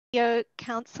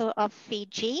Council of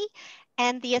Fiji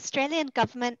and the Australian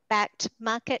government-backed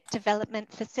Market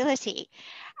Development Facility.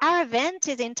 Our event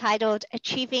is entitled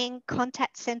Achieving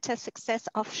Contact Centre Success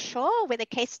Offshore with a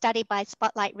case study by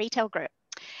Spotlight Retail Group.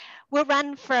 We'll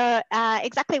run for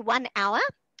exactly 1 hour.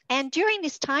 And during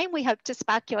this time, we hope to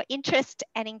spark your interest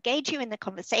and engage you in the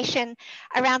conversation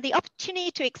around the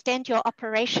opportunity to extend your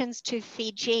operations to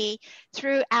Fiji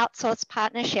through outsource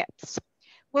partnerships.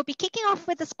 We'll be kicking off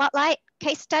with the Spotlight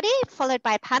case study, followed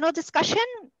by a panel discussion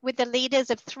with the leaders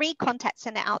of 3 contact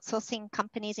center outsourcing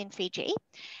companies in Fiji.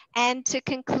 And to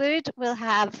conclude, we'll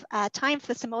have time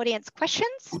for some audience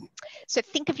questions. So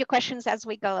think of your questions as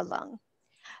we go along.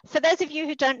 For those of you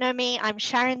who don't know me, I'm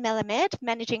Sharon Melamed,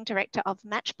 Managing Director of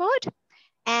Matchboard,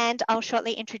 and I'll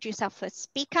shortly introduce our first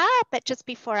speaker. But just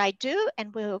before I do,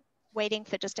 and we're waiting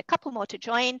for just a couple more to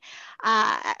join,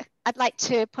 I'd like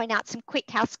to point out some quick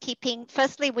housekeeping.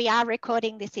 Firstly, we are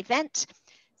recording this event.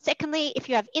 Secondly, if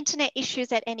you have internet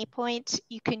issues at any point,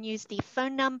 you can use the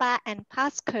phone number and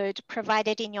passcode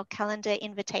provided in your calendar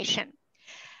invitation.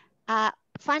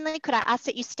 Finally, could I ask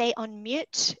that you stay on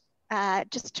mute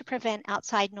just to prevent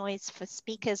outside noise for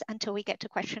speakers until we get to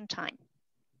question time.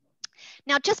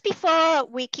 Now, just before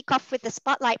we kick off with the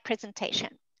Spotlight presentation,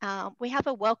 we have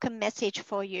a welcome message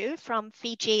for you from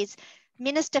Fiji's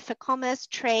Minister for Commerce,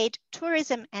 Trade,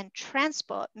 Tourism and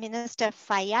Transport, Minister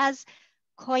Faiyaz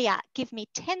Koya. Give me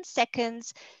 10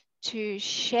 seconds to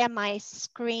share my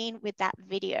screen with that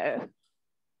video.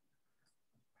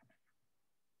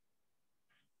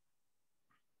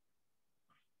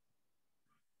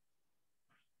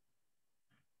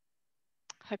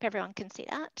 Hope everyone can see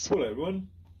that. Hello everyone,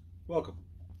 welcome.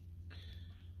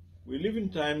 We live in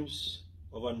times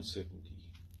of uncertainty,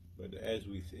 but as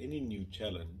with any new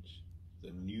challenge,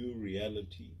 the new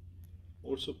reality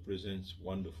also presents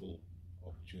wonderful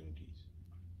opportunities.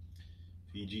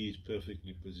 Fiji is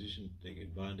perfectly positioned to take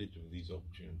advantage of these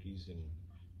opportunities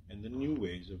and the new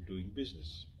ways of doing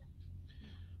business.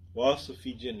 Whilst the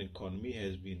Fijian economy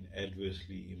has been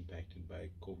adversely impacted by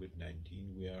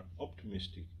COVID-19, we are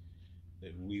optimistic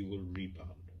that we will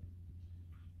rebound.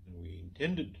 And we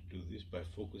intended to do this by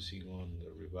focusing on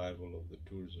the revival of the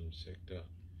tourism sector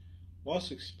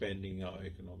whilst expanding our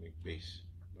economic base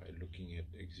by looking at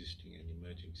existing and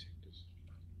emerging sectors.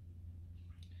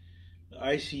 The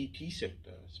ICT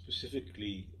sector,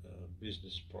 specifically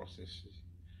business processes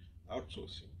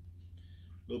outsourcing,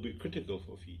 will be critical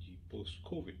for Fiji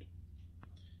post-COVID.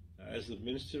 As the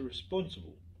Minister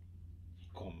responsible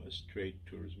for Commerce, Trade,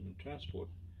 Tourism and Transport,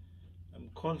 I'm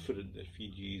confident that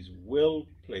Fiji is well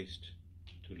placed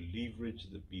to leverage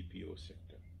the BPO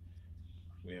sector.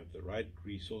 We have the right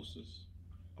resources,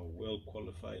 a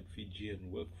well-qualified Fijian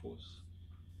workforce,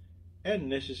 and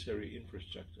necessary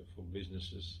infrastructure for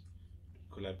businesses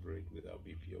to collaborate with our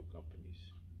BPO companies.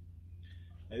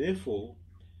 I therefore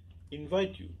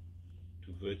invite you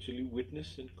to virtually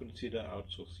witness and consider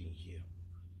outsourcing here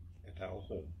at our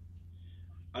home.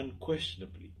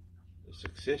 Unquestionably, the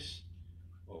success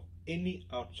of any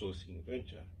outsourcing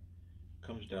venture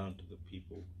comes down to the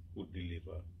people who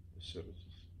deliver the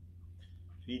services.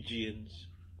 Fijians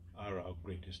are our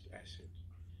greatest asset,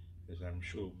 as I'm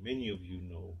sure many of you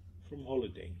know from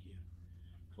holidaying here.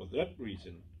 For that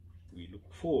reason, we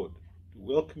look forward to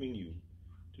welcoming you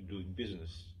to doing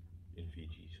business in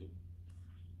Fiji soon.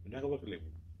 And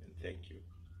thank you.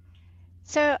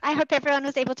 So I hope everyone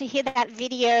was able to hear that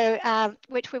video,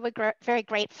 which we were very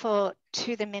grateful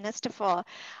to the Minister for.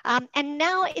 And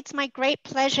now it's my great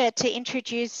pleasure to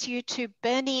introduce you to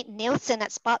Bernie Nielsen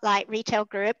at Spotlight Retail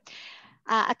Group,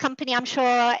 a company I'm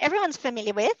sure everyone's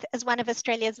familiar with as one of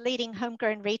Australia's leading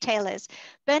homegrown retailers.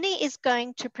 Bernie is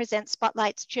going to present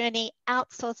Spotlight's journey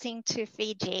outsourcing to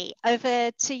Fiji.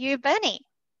 Over to you, Bernie.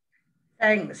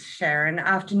 Thanks, Sharon.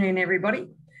 Afternoon, everybody.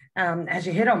 As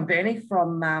you heard, I'm Bernie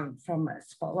from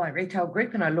Spotlight Retail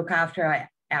Group, and I look after our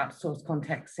outsourced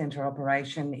contact centre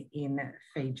operation in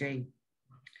Fiji.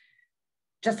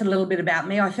 Just a little bit about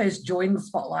me. I first joined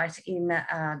Spotlight in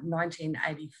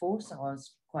 1984, so I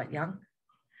was quite young.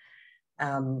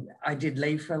 I did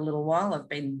leave for a little while. I've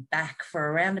been back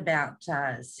for around about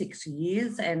 6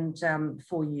 years, and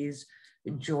 4 years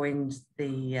joined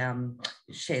the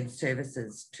shared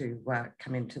services to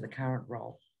come into the current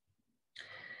role.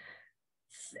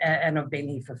 And I've been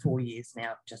here for 4 years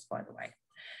now, just by the way.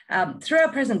 Through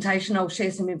our presentation, I'll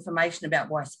share some information about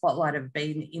why Spotlight have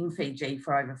been in Fiji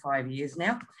for over 5 years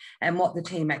now and what the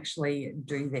team actually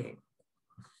do there.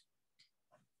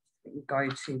 Go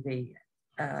to the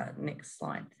next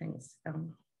slide, thanks.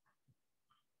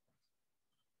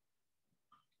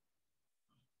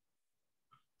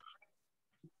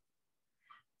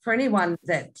 For anyone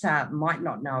that might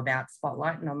not know about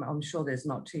Spotlight, and I'm sure there's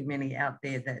not too many out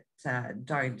there that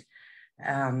don't,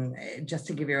 just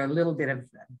to give you a little bit of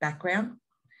background.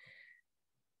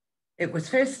 It was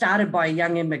first started by a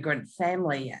young immigrant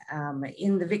family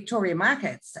in the Victoria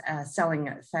markets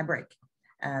selling fabric.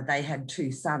 They had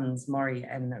two sons, Maury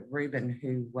and Reuben,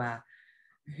 who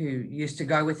used to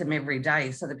go with them every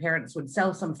day. So the parents would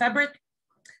sell some fabric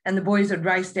and the boys would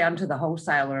race down to the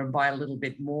wholesaler and buy a little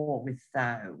bit more with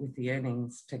the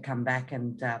earnings to come back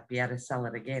and be able to sell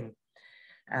it again.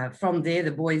 From there,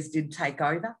 the boys did take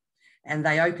over and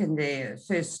they opened their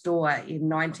first store in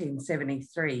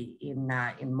 1973 in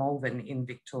Malvern in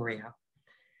Victoria.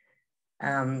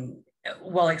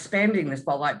 While expanding the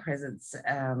Spotlight presence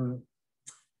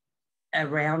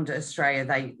around Australia,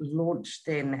 they launched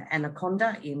then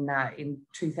Anaconda in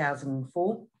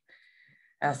 2004.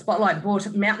 Spotlight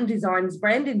bought Mountain Designs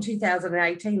brand in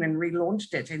 2018 and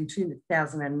relaunched it in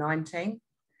 2019.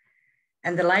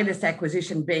 And the latest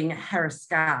acquisition being Harris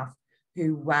Scarf,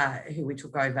 who we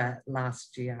took over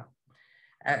last year.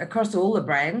 Across all the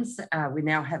brands, we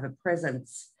now have a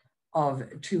presence of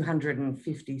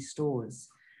 250 stores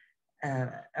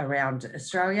around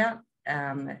Australia,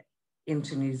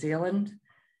 into New Zealand,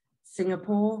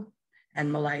 Singapore,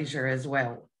 and Malaysia as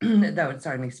well, though it's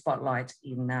only Spotlight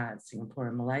in Singapore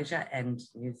and Malaysia and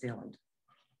New Zealand.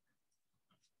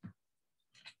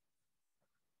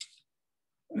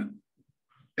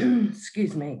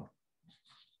 Excuse me.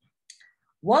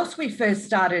 Whilst we first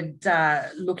started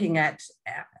looking at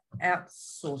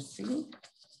outsourcing,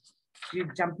 do you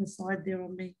jump a slide there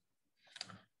on me?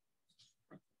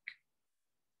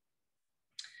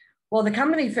 Well, the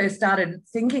company first started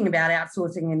thinking about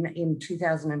outsourcing in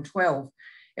 2012.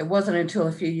 It wasn't until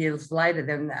a few years later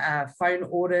that phone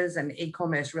orders and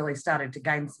e-commerce really started to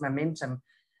gain some momentum,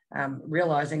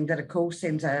 realising that a call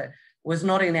centre was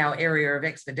not in our area of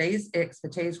expertise.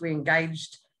 We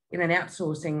engaged in an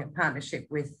outsourcing partnership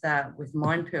with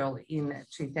Mindpearl in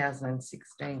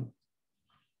 2016.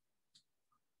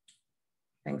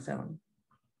 Thanks, Ellen.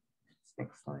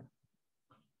 Next slide.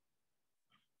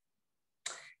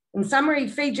 In summary,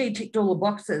 Fiji ticked all the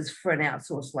boxes for an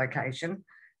outsourced location.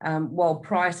 While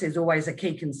price is always a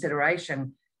key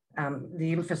consideration,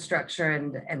 the infrastructure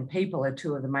and people are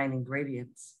two of the main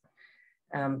ingredients.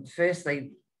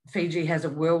 Firstly, Fiji has a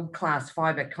world-class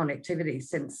fibre connectivity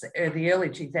since the early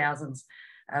 2000s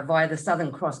via the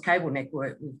Southern Cross Cable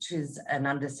Network, which is an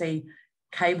undersea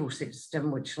cable system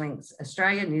which links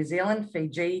Australia, New Zealand,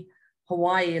 Fiji,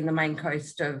 Hawaii and the main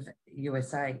coast of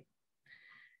USA.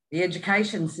 The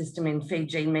education system in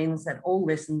Fiji means that all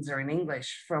lessons are in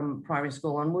English from primary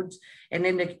school onwards, and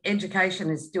then education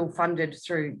is still funded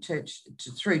through to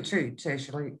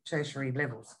tertiary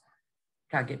levels.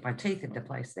 Can't get my teeth into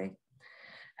place there.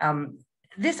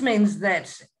 This means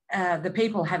that the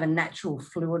people have a natural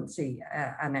fluency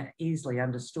and are easily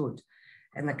understood,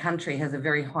 and the country has a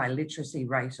very high literacy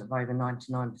rate of over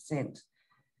 99%.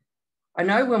 I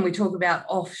know when we talk about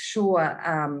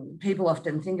offshore, people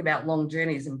often think about long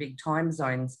journeys and big time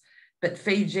zones, but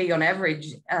Fiji on average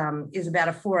is about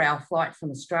a 4-hour flight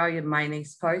from Australia, main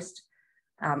east coast.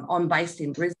 I'm based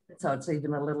in Brisbane, so it's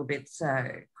even a little bit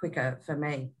quicker for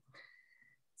me.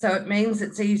 So it means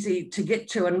it's easy to get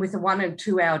to, and with a 1 and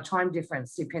 2 hour time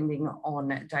difference, depending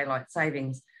on daylight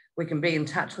savings, we can be in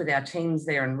touch with our teams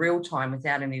there in real time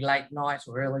without any late night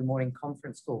or early morning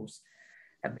conference calls.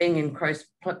 Being in close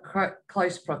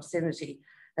proximity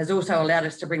has also allowed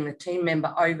us to bring the team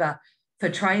member over for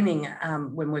training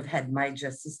when we've had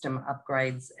major system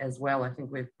upgrades as well. I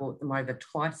think we've brought them over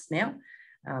twice now.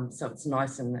 So it's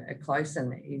nice and close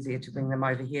and easier to bring them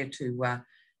over here to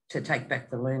take back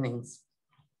the learnings.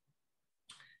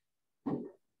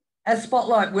 As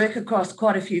Spotlight work across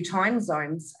quite a few time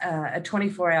zones, a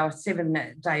 24-hour,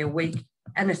 7-day-a-week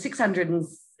and a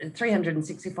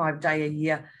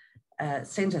 365-day-a-year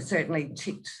centre certainly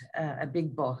ticked a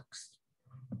big box.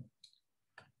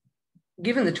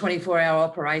 Given the 24-hour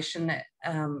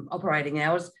operating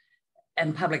hours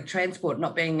and public transport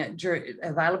not being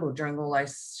available during all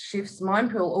those shifts,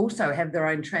 Mindpearl also have their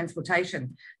own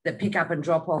transportation that pick up and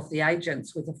drop off the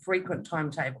agents with a frequent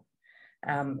timetable.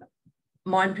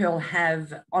 Mindpearl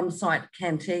have on-site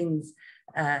canteens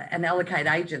and allocate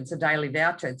agents a daily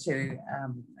voucher to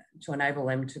enable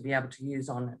them to be able to use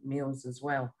on meals as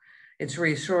well. It's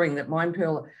reassuring that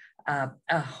Mindpearl are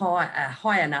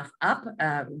high enough up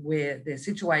where they're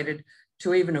situated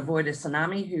to even avoid a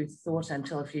tsunami, who thought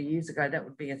until a few years ago that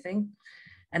would be a thing,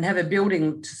 and have a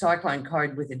building to cyclone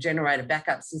code with a generator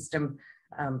backup system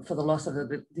for the loss of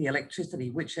the electricity,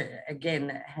 which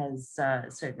again has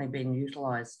certainly been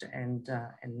utilised and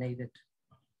needed.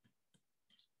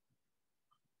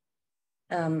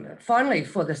 Finally,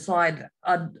 for the slide,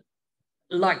 I'd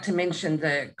like to mention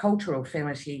the cultural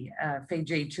affinity.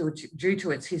 Fiji, due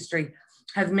to its history,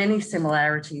 have many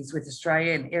similarities with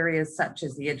Australia in areas such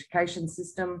as the education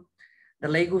system, the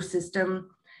legal system,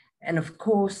 and of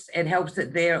course, it helps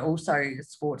that they're also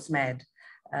sports mad.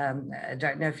 I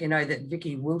don't know if you know that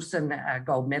Vicky Wilson, a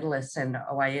gold medalist in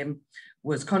OAM,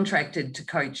 was contracted to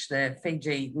coach the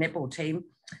Fiji netball team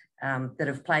that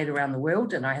have played around the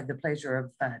world, and I had the pleasure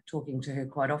of talking to her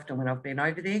quite often when I've been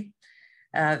over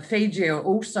there. Fiji are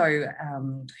also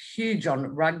huge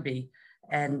on rugby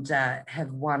and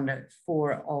have won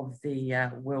 4 of the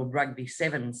World Rugby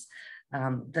Sevens.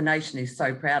 The nation is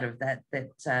so proud of that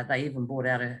they even brought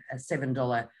out a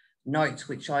 $7 note,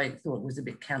 which I thought was a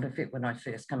bit counterfeit when I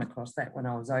first come across that when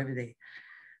I was over there.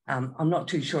 I'm not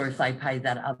too sure if they pay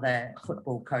that other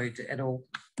football code at all.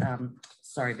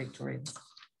 Sorry, Victoria.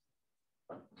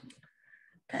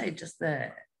 Okay, just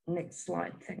the next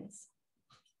slide, thanks.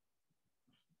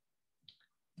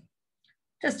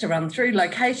 Just to run through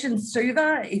locations,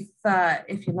 Suva,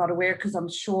 if you're not aware, because I'm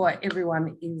sure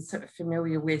everyone is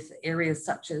familiar with areas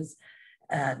such as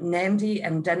Nandi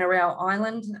and Danarau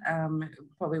Island,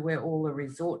 probably where all the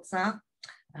resorts are.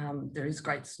 There is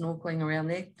great snorkeling around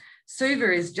there.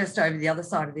 Suva is just over the other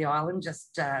side of the island,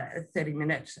 just a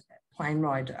 30-minute plane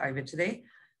ride over to there,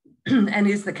 and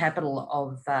is the capital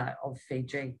of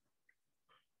Fiji.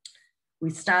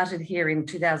 We started here in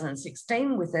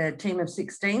 2016 with a team of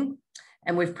 16,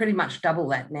 and we've pretty much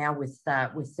doubled that now with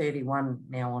 31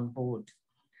 now on board.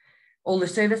 All the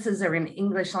services are in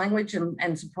English language and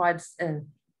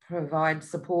provide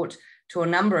support to a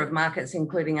number of markets,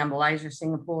 including Malaysia,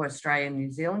 Singapore, Australia, and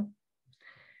New Zealand.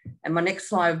 And my next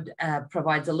slide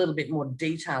provides a little bit more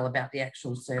detail about the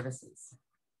actual services.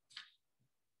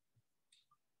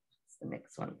 That's the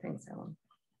next one, thanks, Alan.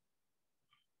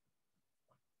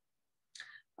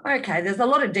 Okay, there's a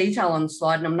lot of detail on the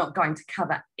slide, and I'm not going to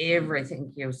cover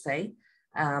everything you'll see.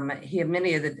 Here,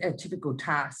 many of the typical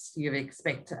tasks you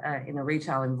expect in a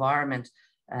retail environment,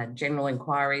 general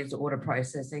inquiries, order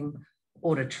processing,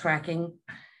 order tracking.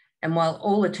 And while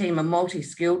all the team are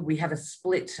multi-skilled, we have a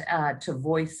split to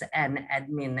voice and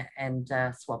admin and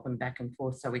swap them back and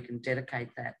forth so we can dedicate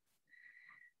that.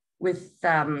 With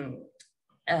our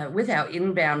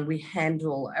inbound, we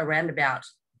handle around about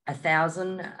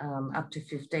 1,000 up to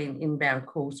 15 inbound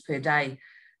calls per day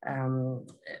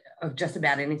of just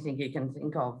about anything you can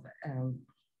think of.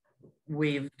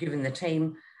 We've given the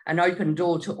team an open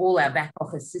door to all our back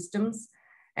office systems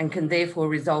and can therefore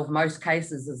resolve most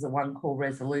cases as a one-call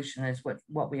resolution is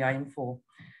what we aim for.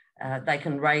 They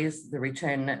can raise the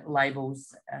return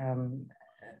labels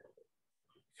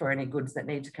for any goods that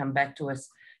need to come back to us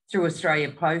through Australia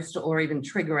Post, or even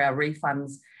trigger our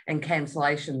refunds and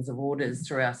cancellations of orders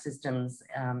through our systems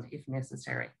if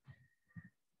necessary.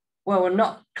 Well, we're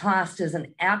not classed as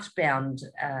an outbound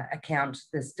account.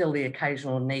 There's still the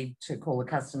occasional need to call the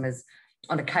customers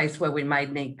on a case where we may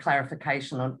need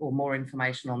clarification on, or more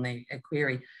information on their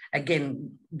query.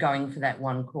 Again, going for that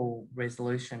one call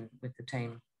resolution with the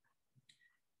team.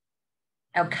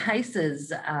 Our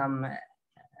cases,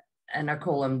 and I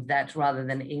call them that rather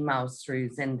than emails through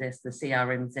Zendesk, the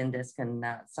CRM, Zendesk and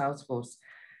Salesforce,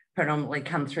 predominantly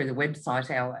come through the website,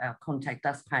 our Contact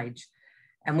Us page.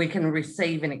 And we can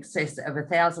receive in excess of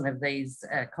 1,000 of these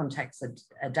contacts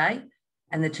a day.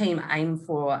 And the team aim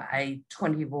for a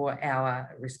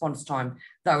 24-hour response time,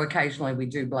 though occasionally we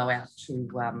do blow out to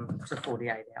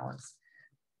 48 hours.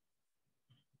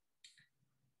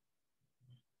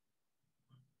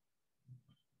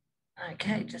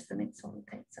 Okay, just the next one,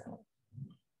 thanks, Alan.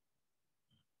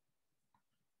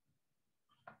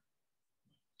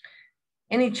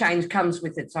 Any change comes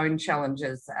with its own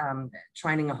challenges.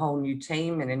 Training a whole new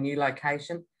team in a new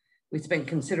location. We spent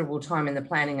considerable time in the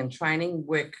planning and training,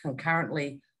 work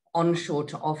concurrently onshore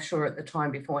to offshore at the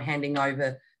time before handing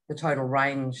over the total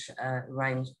range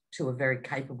to a very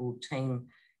capable team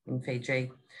in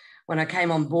Fiji. When I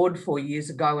came on board 4 years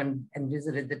ago and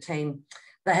visited the team,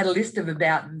 they had a list of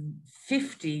about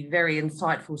 50 very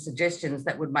insightful suggestions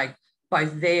that would make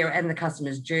both their and the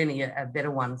customer's journey a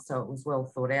better one, so it was well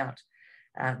thought out.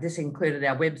 This included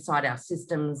our website, our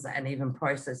systems, and even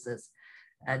processes.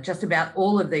 Just about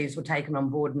all of these were taken on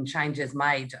board and changes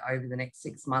made over the next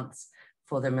 6 months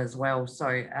for them as well. So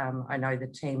I know the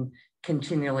team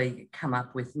continually come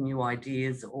up with new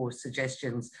ideas or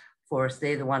suggestions for us.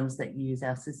 They're the ones that use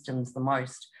our systems the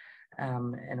most.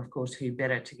 And of course, who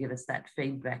better to give us that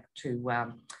feedback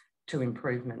to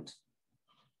improvement.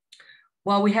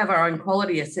 While we have our own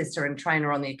quality assessor and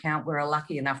trainer on the account, we're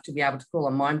lucky enough to be able to call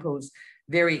on Mindpearl's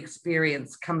very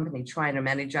experienced company trainer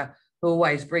manager who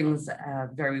always brings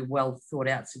very well thought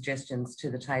out suggestions to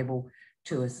the table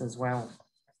to us as well.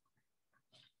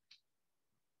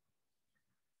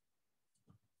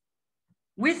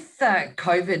 With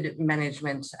COVID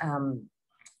management,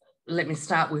 let me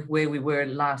start with where we were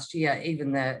last year.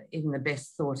 Even the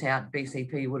best thought out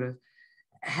BCP would have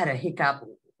had a hiccup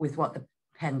with what the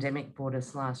pandemic brought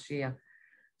us last year.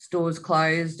 Stores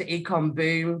closed, e-com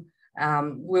boom.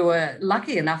 We were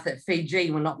lucky enough that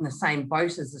Fiji were not in the same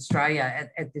boat as Australia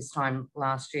at this time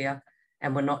last year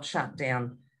and were not shut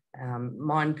down.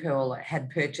 Mindpearl had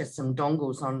purchased some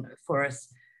dongles for us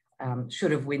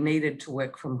should have we needed to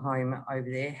work from home over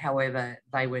there. However,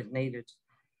 they weren't needed.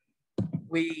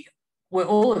 We were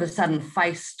all of a sudden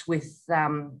faced with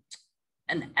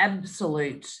an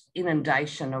absolute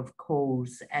inundation of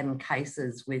calls and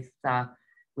cases with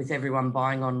everyone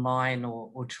buying online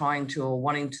or trying to or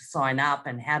wanting to sign up,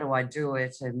 and how do I do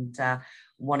it, and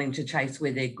wanting to chase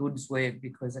where their goods were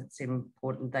because it's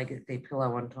important they get their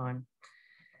pillow on time.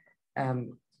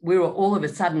 We were all of a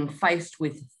sudden faced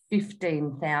with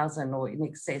 15,000 or in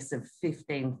excess of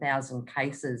 15,000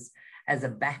 cases as a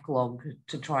backlog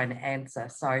to try and answer.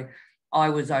 So I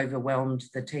was overwhelmed,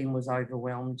 the team was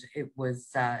overwhelmed. It was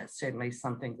certainly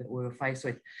something that we were faced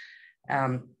with.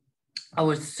 I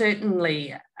was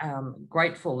certainly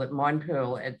grateful that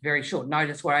Mindpearl at very short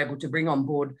notice were able to bring on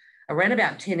board around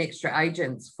about 10 extra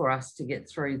agents for us to get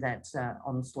through that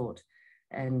onslaught.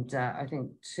 And I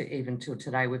think even till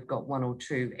today, we've got 1 or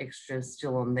 2 extras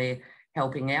still on there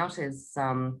helping out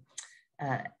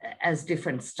as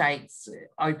different states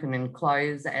open and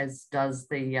close, as does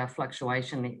the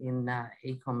fluctuation in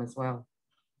e-com as well.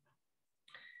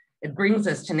 It brings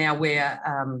us to now where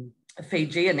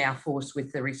Fiji are now forced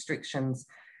with the restrictions.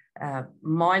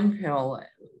 Mindpearl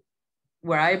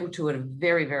were able to, at a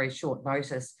very, very short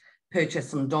notice, purchase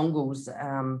some dongles.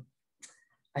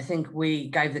 I think we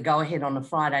gave the go-ahead on a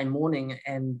Friday morning,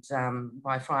 and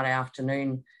by Friday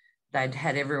afternoon, they'd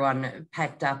had everyone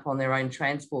packed up on their own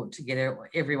transport to get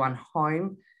everyone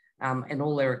home and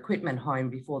all their equipment home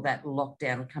before that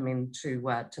lockdown come into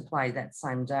to play that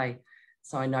same day.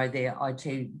 So I know their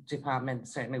IT department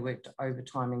certainly worked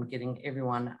overtime in getting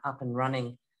everyone up and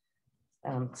running.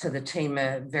 So the team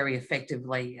are very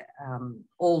effectively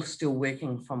all still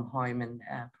working from home, and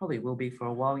probably will be for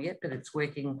a while yet, but it's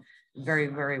working very,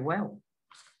 very well,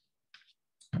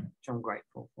 which I'm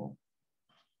grateful for.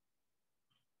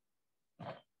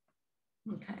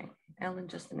 Okay, Ellen,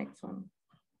 just the next one.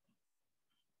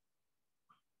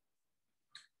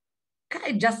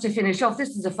 Okay, just to finish off, this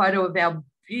is a photo of our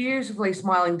beautifully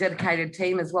smiling, dedicated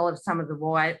team, as well as some of the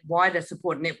wider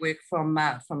support network from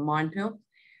Mindpearl,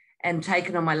 and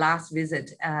taken on my last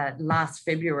visit last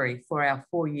February for our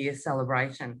 4-year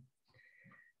celebration.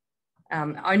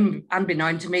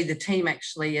 Unbeknown to me, the team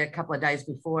actually a couple of days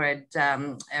before had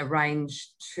arranged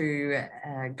to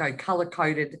go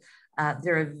colour-coded.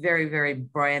 They're a very, very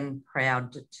brand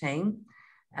proud team.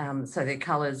 So their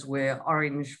colours were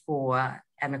orange for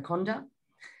Anaconda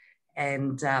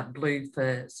and blue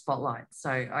for Spotlight.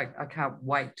 So I can't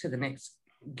wait to the next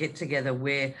get together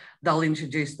where they'll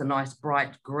introduce the nice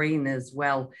bright green as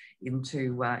well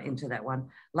into that one.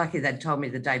 Lucky they'd told me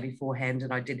the day beforehand,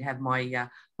 and I did have my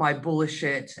my Buller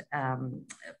shirt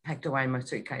packed away in my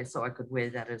suitcase so I could wear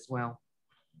that as well.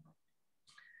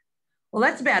 Well,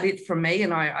 that's about it from me,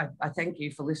 and I thank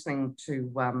you for listening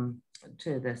to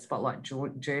the Spotlight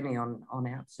journey on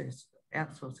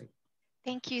outsourcing.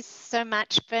 Thank you so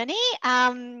much, Bernie.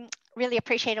 Really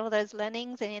appreciate all those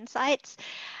learnings and insights.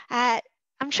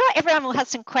 I'm sure everyone will have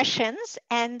some questions,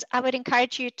 and I would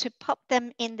encourage you to pop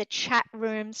them in the chat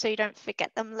room so you don't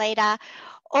forget them later,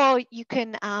 or you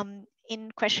can,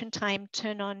 in question time,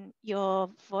 turn on your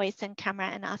voice and camera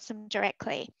and ask them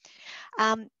directly.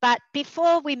 But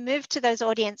before we move to those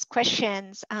audience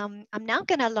questions, I'm now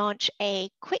going to launch a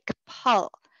quick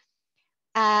poll.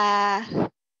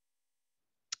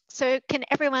 So can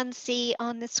everyone see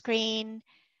on the screen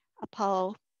a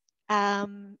poll?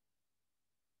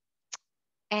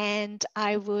 And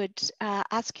I would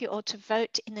ask you all to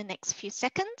vote in the next few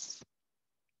seconds.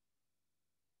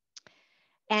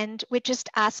 And we're just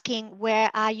asking,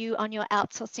 where are you on your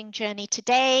outsourcing journey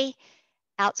today?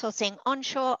 Outsourcing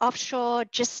onshore, offshore,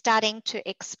 just starting to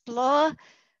explore,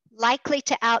 likely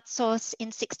to outsource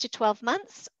in 6 to 12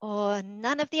 months, or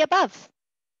none of the above?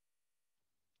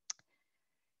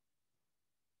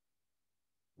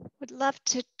 Would love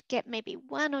to get maybe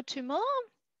 1 or 2 more.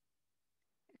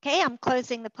 Okay, I'm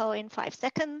closing the poll in 5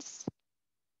 seconds.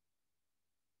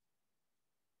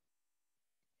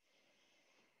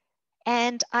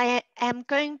 And I am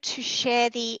going to share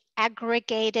the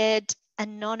aggregated,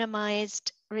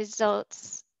 anonymized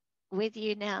results with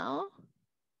you now.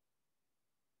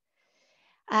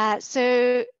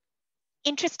 So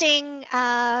interesting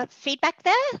feedback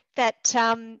there that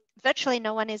virtually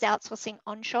no one is outsourcing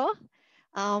onshore.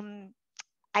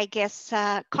 I guess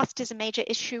cost is a major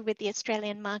issue with the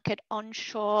Australian market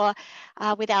onshore,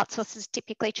 with outsourcers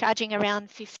typically charging around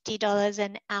 $50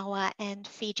 an hour, and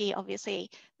Fiji obviously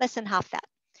less than half that.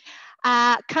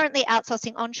 Currently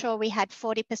outsourcing onshore, we had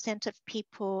 40% of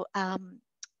people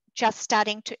just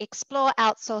starting to explore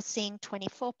outsourcing,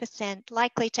 24%,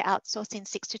 likely to outsource in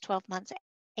 6 to 12 months,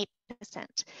 8%.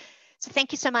 So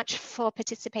thank you so much for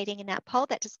participating in that poll.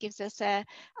 That just gives us a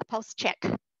pulse check.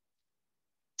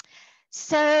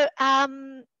 So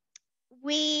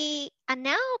we are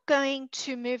now going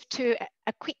to move to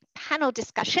a quick panel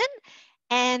discussion,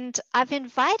 and I've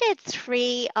invited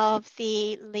 3 of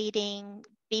the leading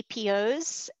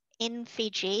BPOs in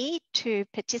Fiji to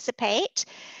participate.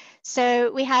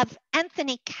 So we have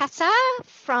Anthony Casa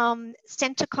from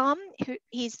Centercom,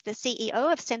 he's the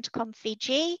CEO of Centercom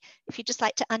Fiji. If you'd just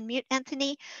like to unmute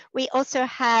Anthony. We also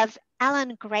have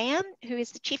Alan Graham, who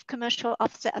is the Chief Commercial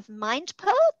Officer of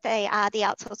Mindpearl. They are the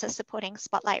outsourcer supporting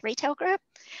Spotlight Retail Group.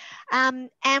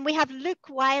 And we have Luke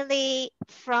Wiley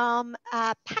from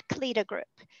Packleader Group.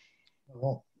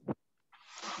 Hello.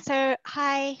 So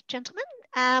hi, gentlemen.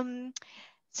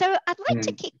 So I'd like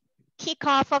to kick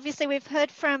off. Obviously, we've heard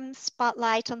from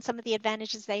Spotlight on some of the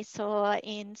advantages they saw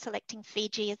in selecting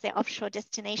Fiji as their offshore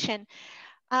destination.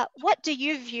 What do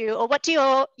you view, or what do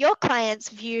your clients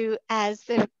view as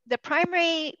the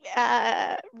primary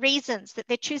reasons that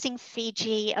they're choosing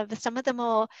Fiji over some of the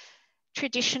more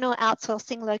traditional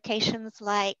outsourcing locations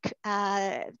like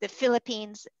the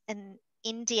Philippines and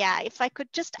India? If I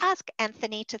could just ask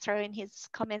Anthony to throw in his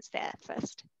comments there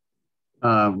first.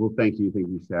 Well, thank you,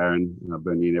 Sharon,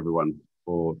 Bernie, and everyone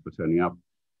for turning up.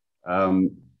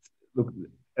 Look,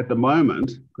 at the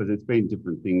moment, because it's been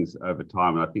different things over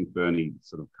time, and I think Bernie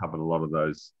sort of covered a lot of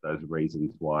those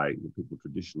reasons why people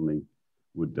traditionally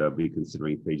would be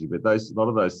considering Fiji. But a lot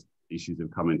of those issues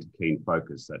have come into keen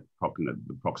focus. That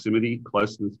the proximity,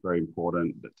 closeness, very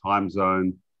important. The time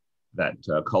zone, that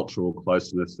cultural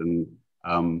closeness, and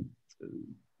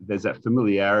there's that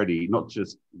familiarity, not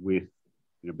just with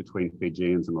between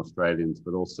Fijians and Australians,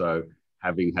 but also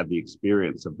having had the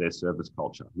experience of their service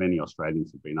culture. Many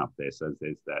Australians have been up there, so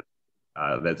there's that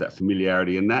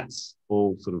familiarity, and that's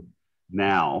all sort of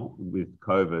now with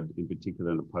COVID, in particular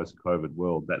in the post-COVID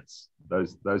world. That's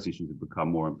those issues have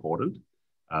become more important.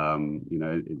 But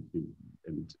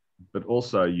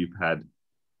also you've had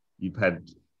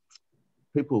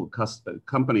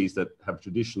companies that have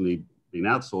traditionally been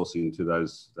outsourcing to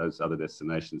those other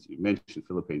destinations you mentioned,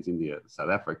 Philippines, India, South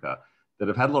Africa, that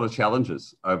have had a lot of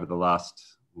challenges over the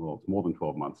last, well, it's more than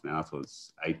 12 months now, so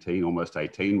it's almost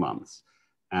 18 months.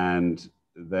 And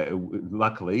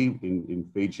luckily in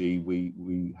Fiji,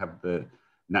 we have the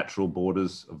natural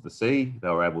borders of the sea. They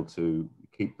were able to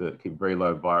keep very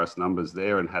low virus numbers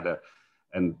there, and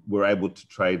were able to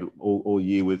trade all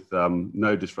year with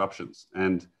no disruptions.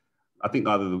 And I think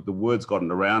either the word's gotten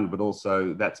around, but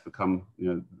also that's become,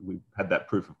 we've had that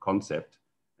proof of concept.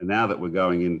 And now that we're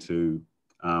going into,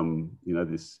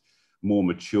 this more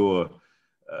mature,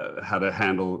 how to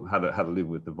live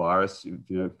with the virus,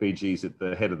 Fiji's at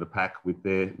the head of the pack with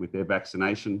their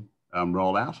vaccination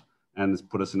rollout, and has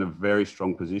put us in a very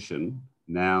strong position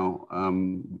now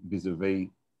vis-a-vis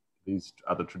these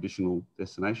other traditional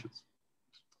destinations.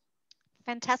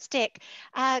 Fantastic.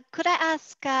 Could I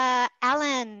ask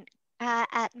Alan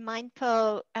at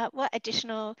Mindpearl, what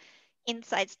additional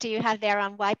insights do you have there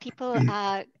on why people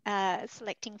are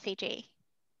selecting Fiji?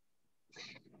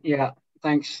 Yeah,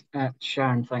 thanks,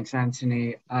 Sharon. Thanks,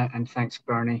 Anthony, and thanks,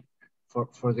 Bernie,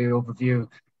 for the overview.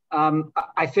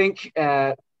 I think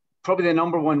probably the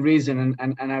number one reason,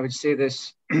 and I would say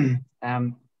this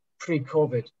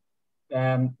pre-COVID,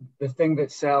 the thing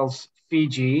that sells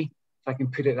Fiji, if I can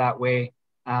put it that way,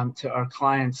 to our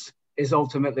clients is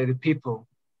ultimately the people.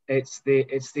 It's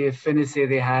the affinity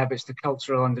they have, it's the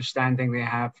cultural understanding they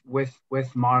have with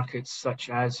markets such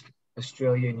as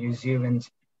Australia, New Zealand,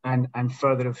 and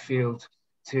further afield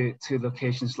to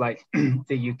locations like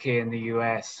the UK and the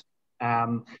US.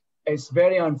 It's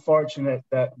very unfortunate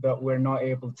that we're not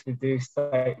able to do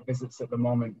site visits at the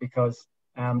moment, because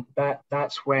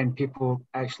that's when people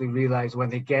actually realize, when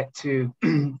they get to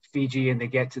Fiji and they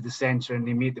get to the center and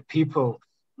they meet the people,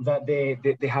 that they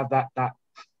have that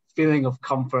feeling of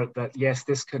comfort that yes,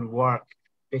 this can work,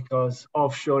 because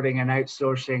offshoring and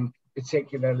outsourcing,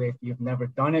 particularly if you've never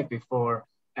done it before,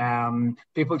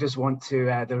 people just want to,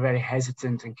 they're very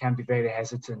hesitant and can be very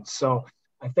hesitant. So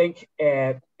I think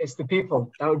it's the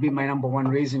people. That would be my number one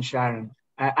reason, Sharon.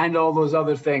 And all those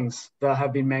other things that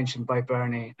have been mentioned by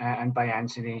Bernie and by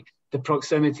Anthony. The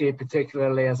proximity,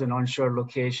 particularly as an onshore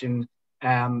location,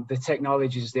 the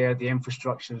technology's there, the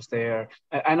infrastructure's there,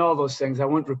 and all those things. I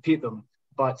won't repeat them,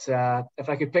 but if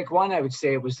I could pick one, I would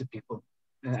say it was the people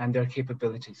and their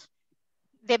capabilities.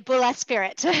 The bulla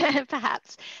spirit,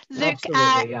 perhaps. Luke,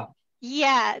 absolutely, yeah.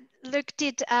 Yeah, Luke,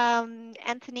 did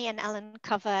Anthony and Alan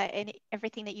cover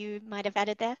everything that you might have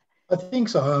added there? I think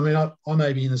so. I mean, I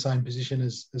may be in the same position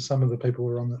as some of the people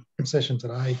who are on the session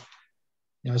today.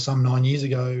 You know, some 9 years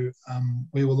ago,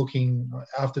 we were looking,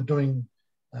 after doing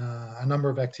a number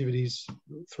of activities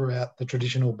throughout the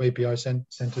traditional BPO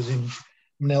centres in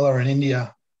Manila and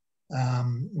India,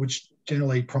 which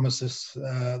generally promises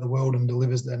the world and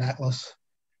delivers an atlas.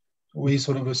 We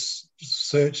sort of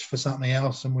searched for something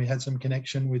else, and we had some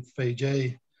connection with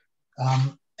Fiji.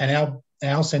 And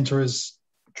our centre has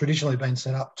traditionally been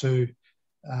set up to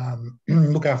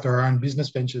look after our own business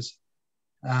ventures.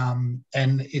 And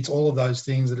it's all of those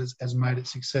things that has made it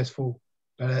successful.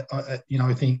 But,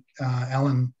 I think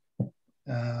Alan,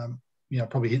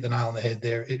 probably hit the nail on the head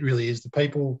there. It really is the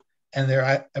people and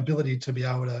their ability to be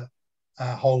able to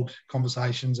hold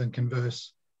conversations and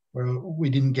converse, where we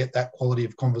didn't get that quality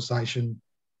of conversation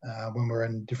when we're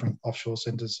in different offshore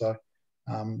centres. So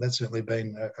that's certainly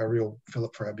been a real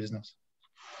fillip for our business.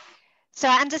 So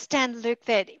I understand, Luke,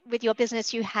 that with your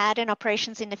business, you had an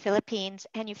operations in the Philippines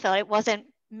and you felt it wasn't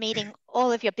meeting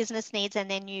all of your business needs, and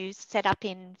then you set up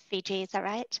in Fiji. Is that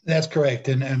right? That's correct.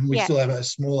 And we still have a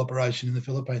small operation in the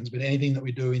Philippines, but anything that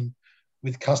we do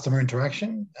with customer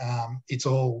interaction, it's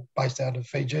all based out of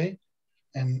Fiji.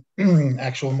 And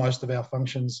most of our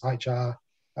functions, HR,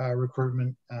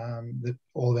 recruitment,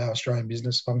 all of our Australian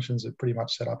business functions are pretty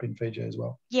much set up in Fiji as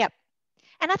well. Yep.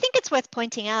 And I think it's worth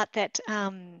pointing out that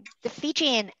the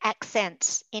Fijian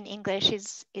accent in English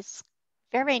is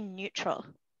very neutral.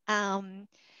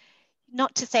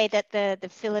 Not to say that the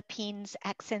Philippines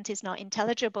accent is not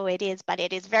intelligible, it is, but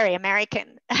it is very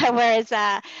American. Whereas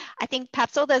I think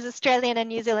perhaps all those Australian and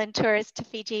New Zealand tourists to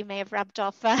Fiji may have rubbed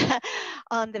off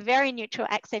on the very neutral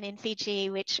accent in Fiji,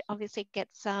 which obviously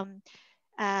gets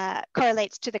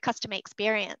correlates to the customer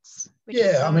experience.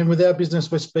 Yeah, I mean, with our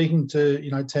business, we're speaking to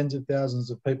tens of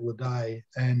thousands of people a day,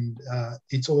 and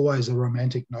it's always a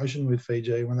romantic notion with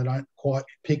Fiji when they don't quite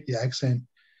pick the accent.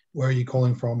 Where are you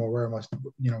calling from, or where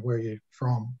are you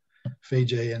from?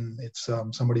 Fiji, and it's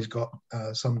somebody's got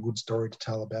some good story to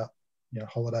tell about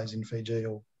holidays in Fiji,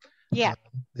 or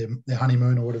their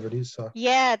honeymoon, or whatever it is. So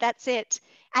yeah, that's it.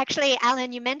 Actually,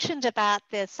 Alan, you mentioned about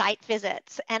the site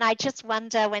visits, and I just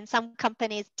wonder, when some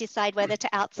companies decide whether to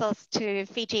outsource to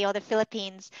Fiji or the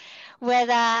Philippines,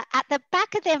 whether at the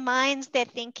back of their minds they're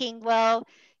thinking, well,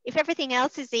 if everything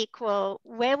else is equal,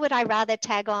 where would I rather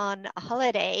tag on a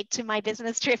holiday to my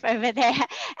business trip over there?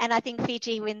 And I think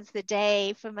Fiji wins the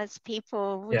day for most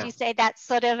people. Would you say that's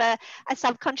sort of a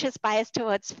subconscious bias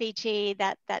towards Fiji,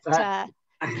 that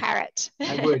carrot?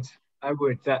 I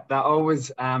would. That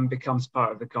always becomes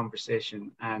part of the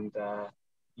conversation, and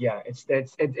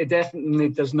it definitely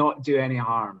does not do any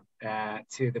harm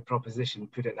to the proposition.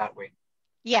 Put it that way.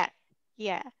 Yeah,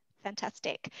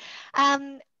 fantastic.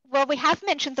 Well, we have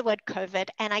mentioned the word COVID,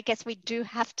 and I guess we do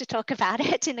have to talk about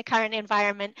it in the current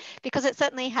environment, because it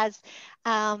certainly has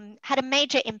had a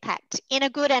major impact in a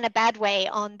good and a bad way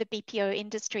on the BPO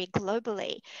industry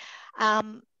globally.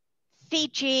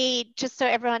 Fiji, just so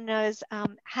everyone knows,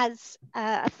 has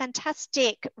a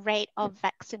fantastic rate of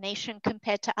vaccination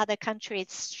compared to other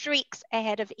countries, streaks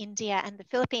ahead of India and the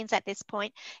Philippines at this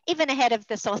point, even ahead of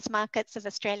the source markets of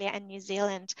Australia and New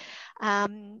Zealand.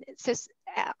 So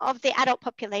of the adult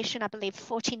population, I believe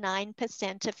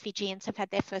 49% of Fijians have had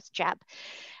their first jab.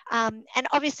 And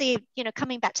obviously,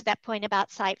 coming back to that point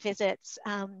about site visits,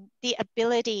 the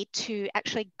ability to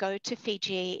actually go to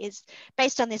Fiji is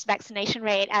based on this vaccination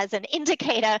rate as an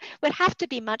indicator, would have to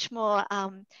be much more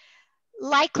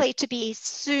likely to be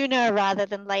sooner rather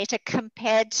than later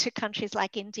compared to countries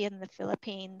like India and the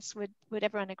Philippines. Would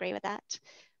everyone agree with that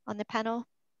on the panel?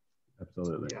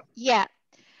 Absolutely. Yeah.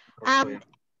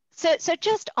 So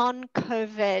just on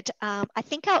COVID, I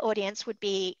think our audience would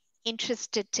be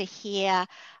interested to hear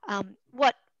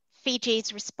what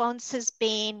Fiji's response has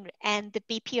been, and the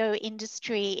BPO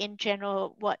industry in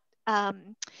general, what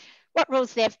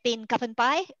rules they've been governed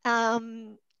by.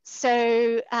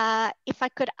 So if I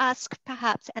could ask,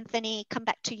 perhaps, Anthony, come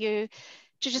back to you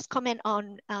to just comment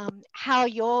on how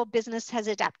your business has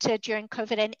adapted during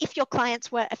COVID, and if your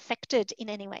clients were affected in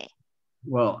any way.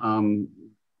 Well,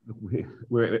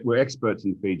 we're experts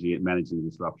in Fiji at managing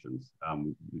disruptions.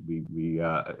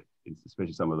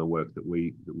 especially some of the work that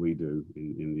we do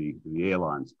in the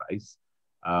airline space.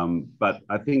 But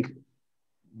I think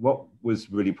what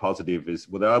was really positive is,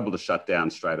 well, they were able to shut down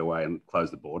straight away and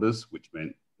close the borders, which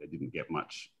meant they didn't get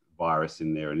much virus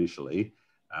in there initially,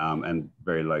 and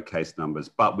very low case numbers.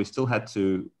 But we still had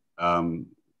to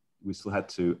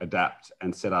adapt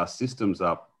and set our systems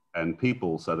up and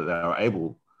people so that they are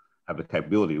able, have the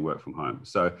capability to work from home.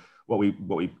 So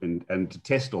and to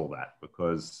test all that,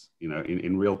 because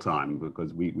in real time,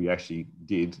 because we actually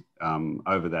did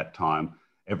over that time,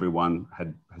 everyone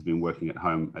has been working at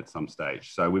home at some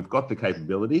stage. So we've got the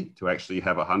capability to actually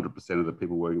have 100% of the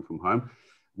people working from home.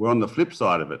 We're on the flip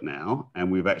side of it now,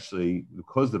 and we've actually,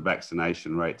 because the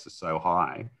vaccination rates are so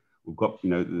high, we've got,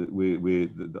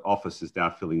 the office is now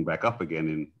filling back up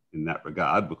again in that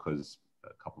regard, because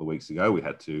a couple of weeks ago we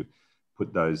had to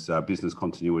put those business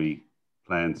continuity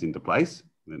plans into place.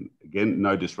 And again,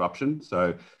 no disruption.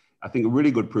 So I think a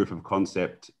really good proof of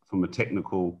concept from a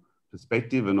technical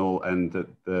perspective and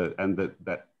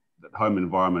that home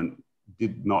environment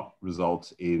did not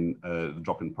result in a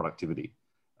drop in productivity,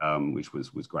 which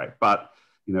was great. But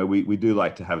we do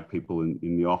like to have people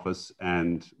in the office,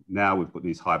 and now we've got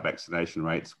these high vaccination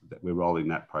rates that we're rolling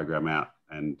that program out,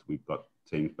 and we've got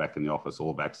teams back in the office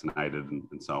all vaccinated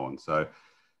and so on. So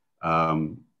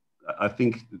I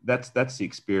think that's the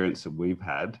experience that we've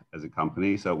had as a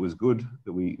company. So it was good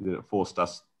that it forced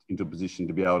us into a position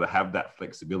to be able to have that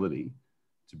flexibility,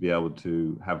 to be able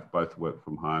to have both work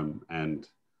from home and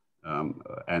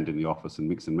in the office, and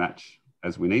mix and match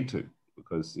as we need to,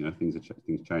 because things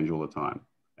change all the time,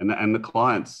 and the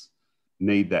clients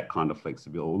need that kind of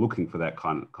flexibility, or looking for that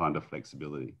kind of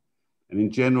flexibility. And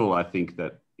in general, I think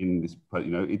that in this,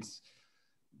 it's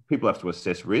people have to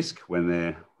assess risk when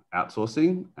they're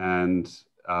outsourcing, and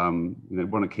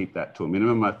want to keep that to a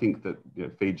minimum. I think that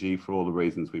Fiji, for all the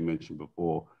reasons we mentioned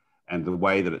before, and the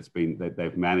way that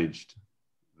they've managed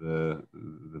the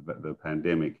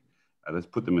pandemic, has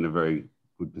put them in a very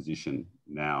good position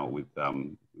now with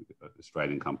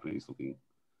Australian companies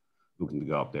looking to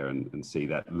go up there and see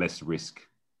that less risk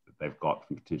that they've got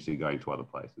from potentially going to other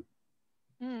places.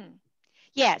 Mm.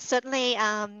 Yeah, certainly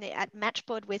at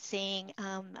Matchboard, we're seeing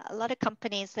a lot of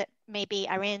companies that maybe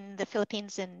are in the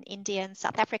Philippines and India and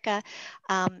South Africa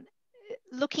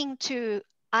looking to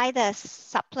either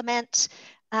supplement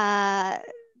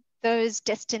those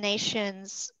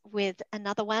destinations with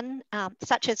another one,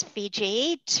 such as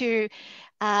Fiji, to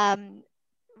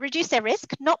reduce their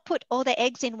risk, not put all their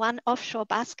eggs in one offshore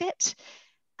basket,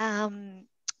 and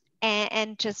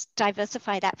just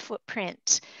diversify that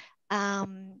footprint.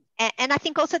 And I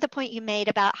think also the point you made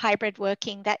about hybrid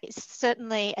working, that is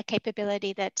certainly a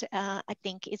capability that I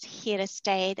think is here to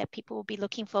stay, that people will be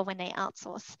looking for when they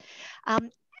outsource.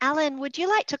 Alan, would you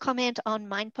like to comment on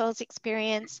Mindpearl's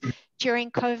experience during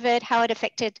COVID, how it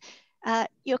affected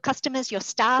your customers, your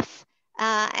staff,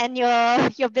 and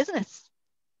your business?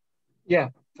 Yeah,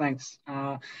 thanks.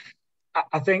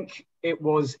 I think it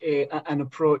was an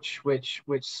approach which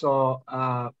saw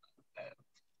a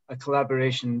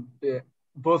collaboration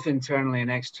both internally and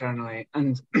externally,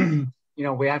 and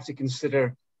we have to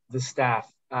consider the staff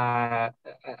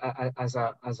as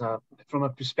from a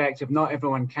perspective. Not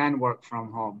everyone can work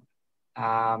from home.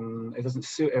 It doesn't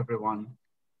suit everyone,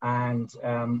 and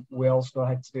we also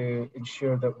had to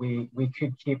ensure that we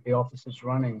could keep the offices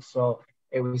running. So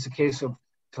it was a case of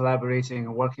collaborating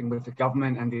and working with the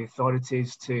government and the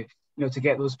authorities to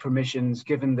get those permissions,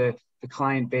 given the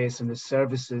client base and the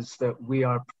services that we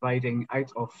are providing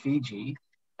out of Fiji,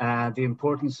 the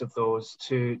importance of those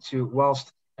to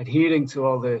whilst adhering to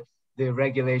all the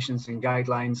regulations and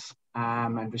guidelines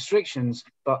and restrictions,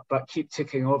 but keep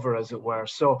ticking over, as it were.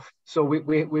 So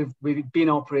we've been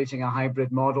operating a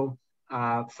hybrid model.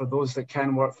 For those that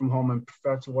can work from home and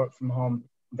prefer to work from home,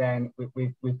 then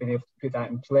we've been able to put that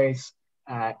in place.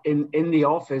 In the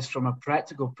office, from a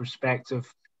practical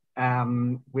perspective,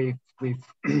 we've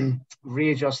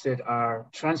readjusted our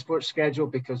transport schedule,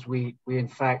 because we in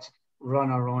fact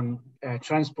run our own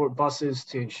transport buses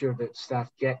to ensure that staff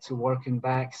get to work and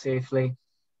back safely,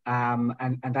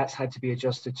 and that's had to be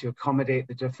adjusted to accommodate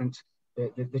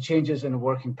the changes in the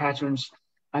working patterns.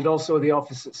 And also the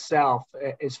office itself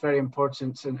is very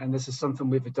important, and this is something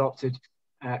we've adopted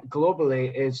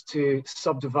globally, is to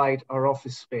subdivide our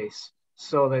office space,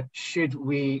 so that should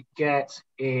we get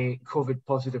a COVID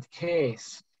positive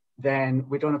case, then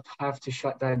we don't have to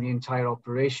shut down the entire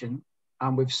operation.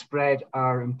 And we've spread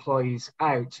our employees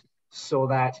out so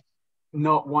that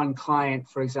not one client,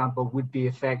 for example, would be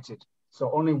affected.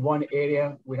 So only one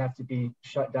area would have to be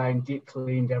shut down, deep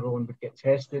cleaned, everyone would get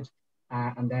tested.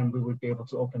 and then we would be able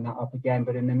to open that up again.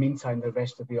 But in the meantime, the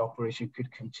rest of the operation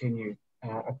could continue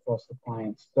across the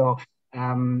clients. So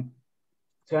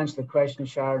to answer the question,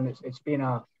 Sharon, it's been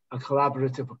a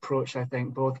collaborative approach, I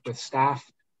think, both with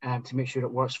staff to make sure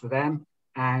it works for them,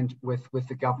 and with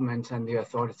the government and the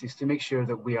authorities to make sure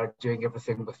that we are doing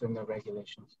everything within the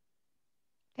regulations.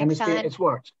 Thanks, and it's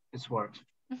worked. It's worked.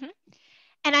 Mm-hmm.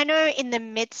 And I know in the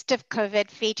midst of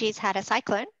COVID, Fiji's had a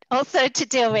cyclone also to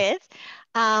deal with.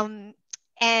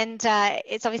 And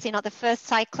it's obviously not the first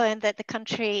cyclone that the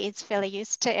country is fairly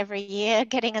used to every year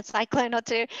getting a cyclone or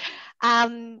two.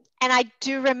 And I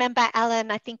do remember, Alan,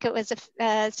 I think it was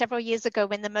several years ago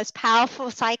when the most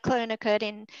powerful cyclone occurred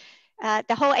in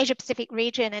the whole Asia Pacific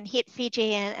region and hit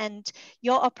Fiji, and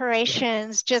your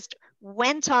operations just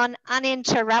went on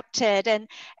uninterrupted. And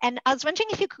I was wondering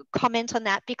if you could comment on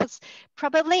that, because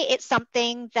probably it's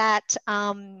something that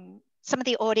some of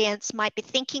the audience might be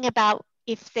thinking about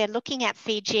if they're looking at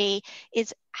Fiji,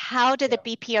 is how do the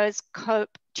BPOs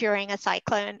cope during a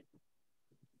cyclone?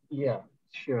 Yeah,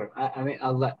 sure. I mean,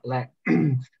 I'll let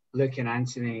Luke and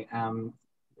Anthony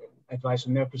advise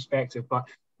from their perspective, but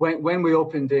when we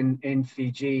opened in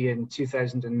Fiji in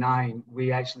 2009,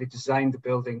 we actually designed the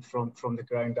building from the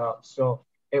ground up. So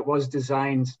it was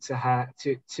designed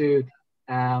to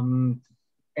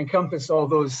encompass all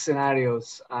those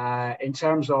scenarios in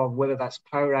terms of whether that's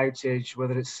power outage,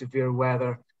 whether it's severe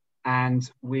weather, and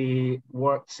we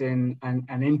worked in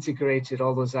and integrated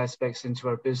all those aspects into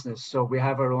our business. So we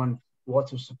have our own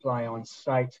water supply on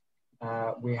site.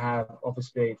 We have,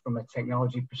 obviously, from a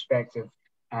technology perspective,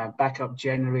 backup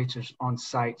generators on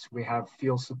site. We have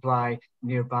fuel supply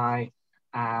nearby,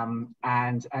 and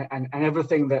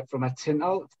everything that from a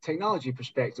technology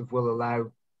perspective will allow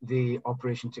the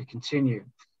operation to continue.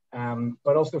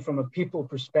 But also from a people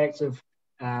perspective,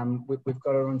 we've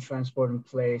got our own transport in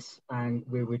place, and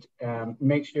we would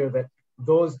make sure that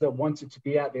those that wanted to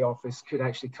be at the office could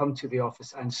actually come to the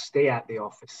office and stay at the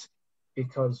office,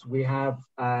 because we have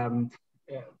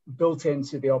built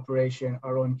into the operation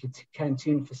our own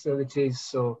canteen facilities,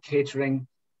 so catering.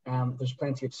 There's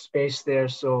plenty of space there,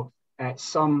 so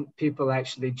some people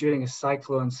actually during a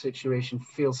cyclone situation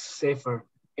feel safer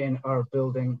in our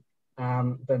building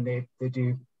than they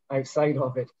do outside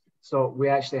of it. So we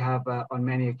actually have on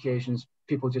many occasions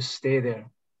people just stay there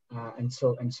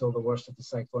until the worst of the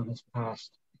cyclone has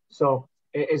passed. So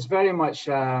it's very much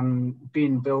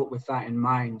being built with that in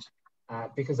mind.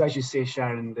 Because as you say,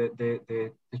 Sharon,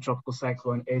 the tropical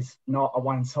cyclone is not a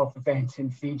one-off event in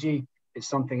Fiji. It's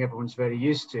something everyone's very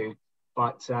used to.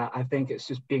 But I think it's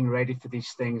just being ready for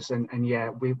these things. And yeah,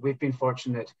 we've been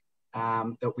fortunate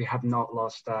that we have not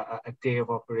lost a day of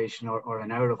operation or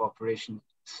an hour of operation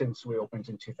since we opened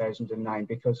in 2009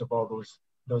 because of all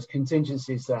those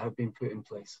contingencies that have been put in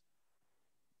place.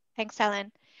 Thanks,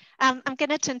 Alan. I'm going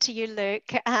to turn to you,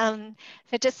 Luke,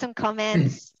 for just some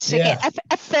comments to get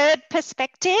a third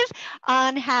perspective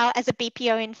on how, as a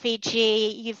BPO in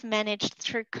Fiji, you've managed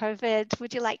through COVID.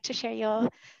 Would you like to share your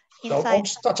insights? So I'll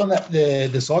just touch on that,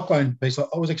 the cyclone piece.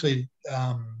 I was actually,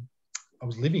 I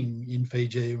was living in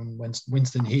Fiji when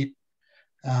Winston hit,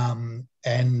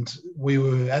 and we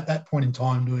were at that point in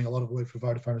time doing a lot of work for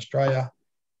Vodafone Australia.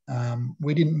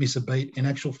 We didn't miss a beat. In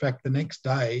actual fact, the next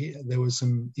day, there was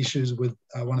some issues with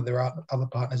one of their other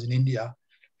partners in India,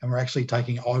 and we're actually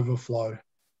taking overflow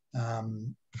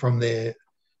from their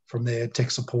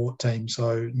tech support team.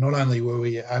 So not only were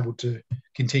we able to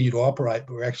continue to operate,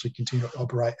 but we actually continue to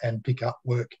operate and pick up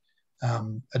work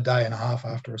a day and a half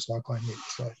after a cyclone hit.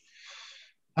 So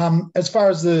as far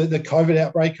as the COVID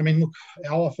outbreak, I mean, look,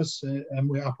 our office and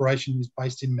our operation is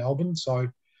based in Melbourne. So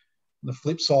on the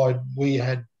flip side, we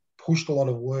had pushed a lot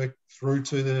of work through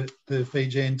to the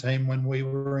Fijian team when we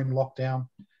were in lockdown,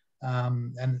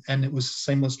 and it was a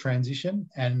seamless transition.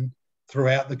 And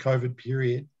throughout the COVID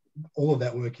period, all of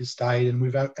that work has stayed, and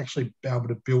we've actually been able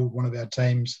to build one of our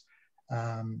teams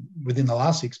within the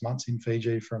last 6 months in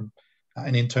Fiji from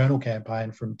an internal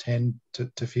campaign from 10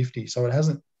 to 50. So it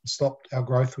hasn't stopped our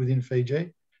growth within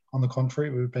Fiji. On the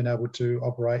contrary, we've been able to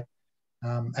operate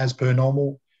as per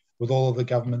normal with all of the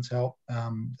government's help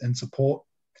and support.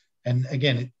 And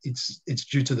again, it's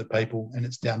due to the people, and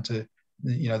it's down to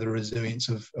the resilience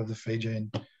of the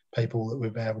Fijian people that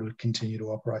we've been able to continue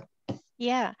to operate.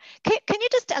 Yeah. Can you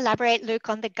just elaborate, Luke,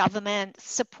 on the government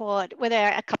support? Were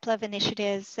there a couple of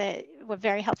initiatives that were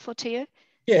very helpful to you?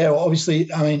 Yeah, well,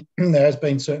 obviously, I mean, there has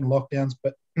been certain lockdowns,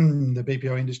 but the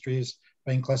BPO industry has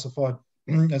been classified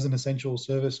as an essential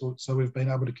service. So we've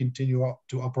been able to continue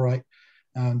to operate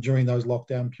during those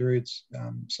lockdown periods.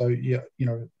 So, yeah,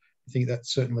 I think that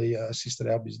certainly assisted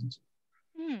our business.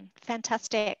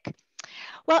 Fantastic.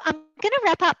 Well, I'm going to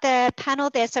wrap up the panel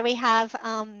there, so we have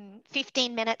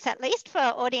 15 minutes at least for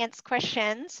audience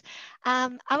questions.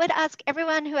 I would ask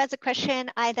everyone who has a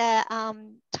question either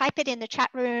type it in the chat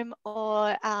room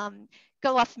or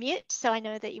go off mute, so I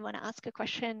know that you want to ask a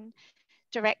question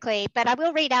directly. But I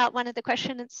will read out one of the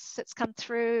questions that's come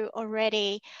through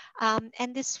already,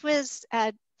 and this was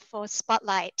for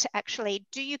Spotlight, actually.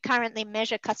 Do you currently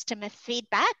measure customer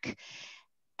feedback?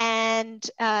 And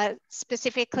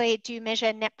specifically, do you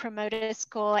measure Net Promoter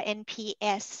Score,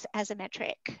 NPS, as a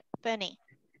metric? Bernie.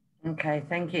 Okay,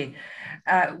 thank you.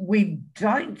 We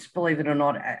don't, believe it or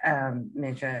not,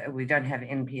 measure, we don't have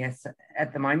NPS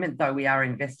at the moment, though we are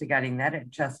investigating that. It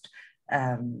just,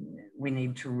 we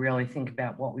need to really think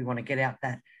about what we want to get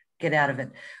out of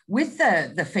it. With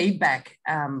the feedback,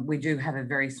 we do have a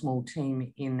very small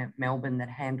team in Melbourne that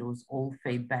handles all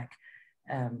feedback,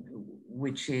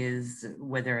 which is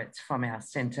whether it's from our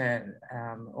centre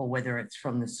or whether it's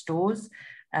from the stores,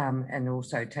 and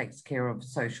also takes care of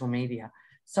social media.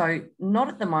 So not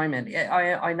at the moment.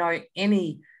 I know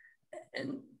any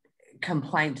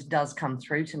complaint does come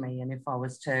through to me, and if I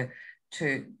was to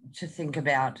think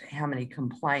about how many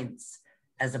complaints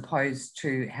as opposed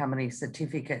to how many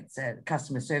certificates at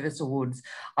customer service awards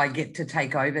I get to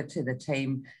take over to the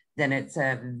team, then it's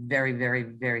a very, very,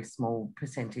 very small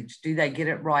percentage. Do they get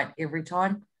it right every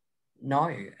time?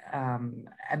 No,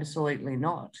 absolutely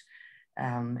not.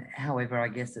 However, I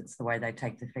guess it's the way they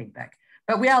take the feedback.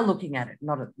 But we are looking at it,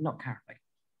 not currently.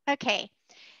 Okay.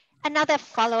 Another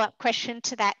follow-up question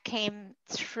to that came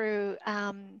through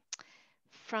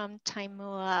from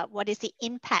Taimur. What is the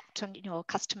impact on your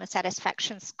customer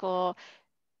satisfaction score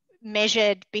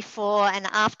measured before and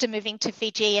after moving to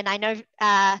Fiji? And I know,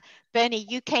 Bernie,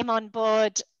 you came on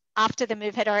board after the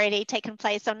move had already taken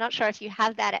place. So I'm not sure if you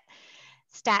have that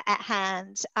stat at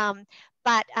hand.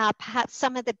 But perhaps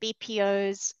some of the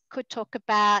BPOs could talk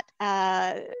about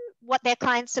what their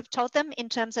clients have told them in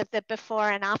terms of the before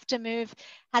and after move.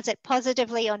 Has it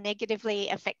positively or negatively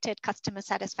affected customer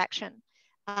satisfaction?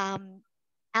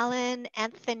 Alan,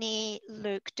 Anthony,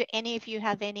 Luke, do any of you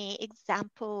have any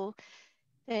example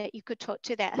that you could talk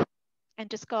to there? And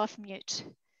just go off mute.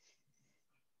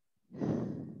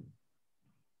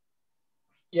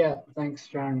 Yeah, thanks,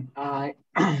 Sharon. I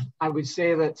would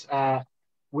say that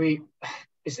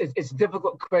it's a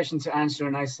difficult question to answer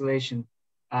in isolation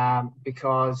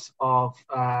because of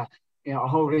a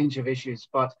whole range of issues.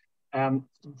 But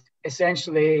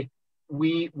essentially,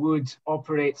 we would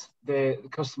operate the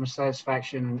customer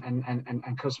satisfaction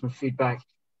and customer feedback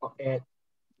at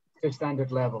a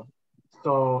standard level.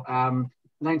 So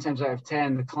 9 times out of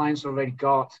 10, the client's already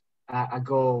got a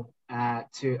goal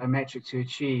to a metric to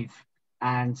achieve,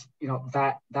 and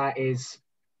that is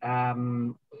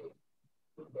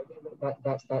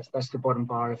that's the bottom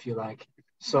bar, if you like.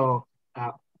 So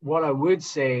what I would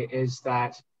say is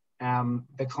that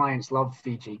the clients love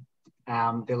Fiji.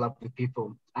 They love the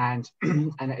people, and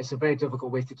it's a very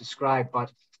difficult way to describe,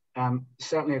 but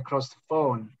certainly across the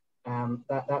phone,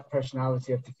 that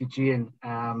personality of the Fijian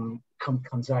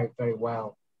comes out very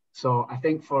well. So I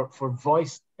think for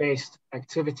voice-based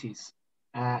activities,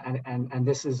 and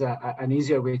this is an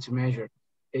easier way to measure,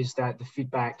 is that the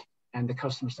feedback and the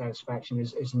customer satisfaction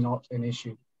is not an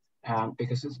issue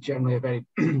because it's generally a very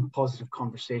positive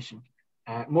conversation.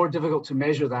 More difficult to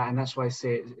measure that, and that's why I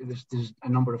say there's a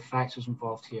number of factors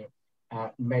involved here.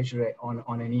 Measure it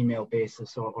on an email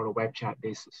basis or a web chat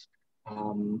basis.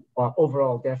 But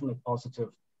overall, definitely positive,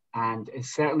 and it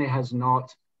certainly has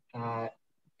not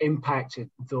impacted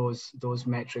those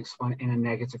metrics in a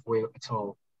negative way at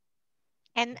all.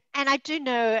 And I do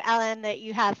know, Alan, that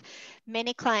you have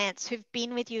many clients who've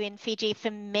been with you in Fiji for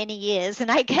many years.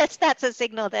 And I guess that's a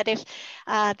signal that if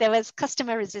there was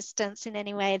customer resistance in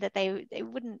any way, that they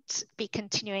wouldn't be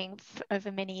continuing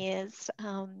over many years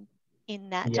in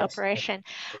that operation.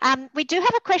 We do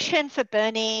have a question for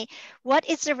Bernie. What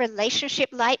is the relationship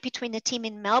like between the team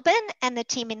in Melbourne and the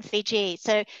team in Fiji?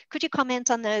 So could you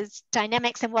comment on those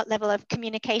dynamics and what level of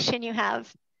communication you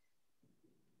have?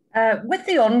 With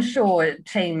the onshore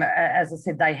team, as I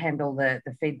said, they handle the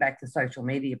feedback, the social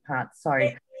media part. So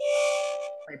they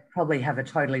probably have a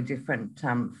totally different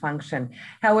function.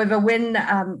 However, when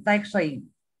they actually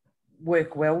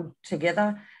work well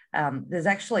together, there's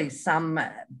actually some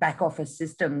back office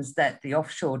systems that the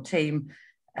offshore team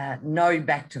know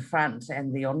back to front,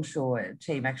 and the onshore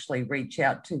team actually reach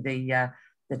out to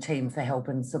the team for help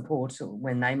and support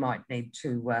when they might need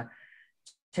to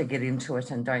get into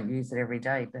it and don't use it every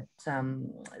day. But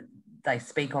they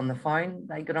speak on the phone,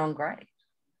 they get on great.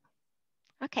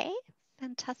 Okay,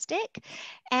 Fantastic.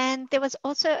 And there was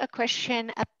also a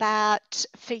question about,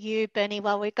 for you, Bernie,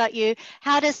 while we've got you,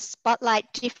 how does Spotlight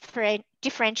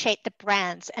differentiate the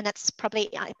brands? And that's probably,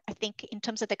 I think, in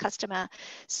terms of the customer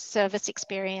service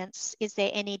experience, is there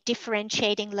any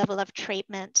differentiating level of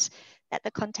treatment that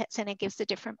the contact center gives the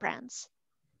different brands?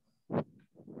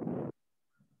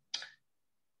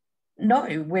 No,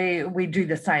 we do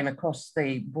the same across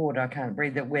the board. I can't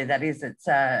read that where that is. It's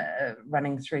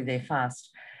running through there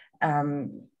fast.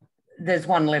 There's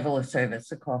one level of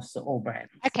service across all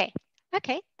brands. Okay,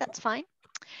 that's fine.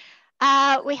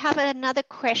 We have another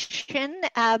question,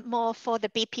 more for the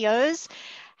BPOs.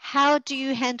 How do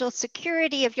you handle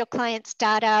security of your clients'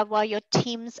 data while your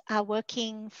teams are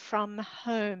working from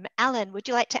home? Alan, would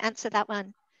you like to answer that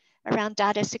one around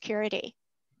data security?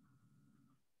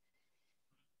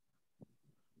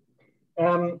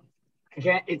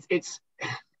 Again, it's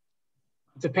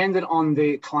dependent on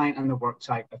the client and the work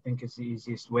type, I think is the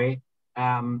easiest way.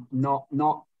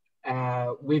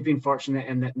 We've been fortunate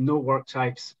in that no work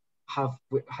types have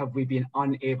we been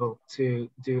unable to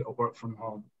do a work from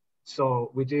home. So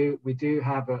we do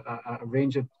have a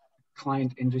range of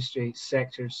client industry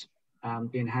sectors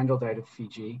being handled out of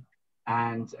Fiji.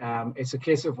 And it's a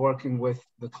case of working with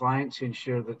the client to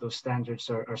ensure that those standards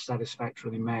are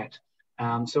satisfactorily met.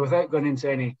 So without going into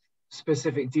any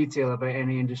specific detail about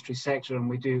any industry sector, and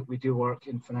we do work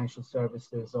in financial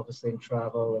services, obviously in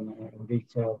travel and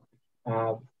retail,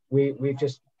 we've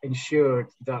just ensured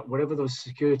that whatever those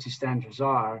security standards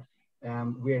are,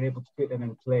 we are able to put them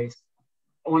in place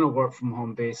on a work from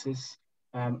home basis.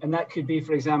 And that could be,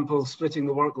 for example, splitting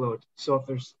the workload. So if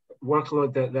there's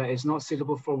workload that is not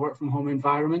suitable for work from home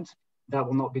environment, that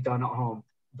will not be done at home.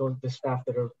 The staff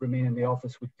that remain in the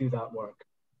office would do that work.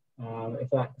 If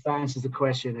that answers the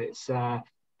question,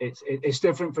 it's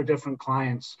different for different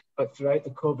clients, but throughout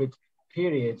the COVID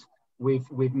period,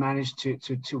 we've managed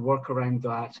to work around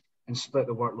that and split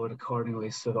the workload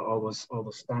accordingly so that all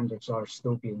those standards are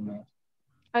still being met.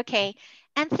 Okay,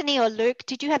 Anthony or Luke,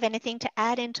 did you have anything to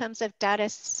add in terms of data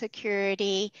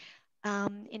security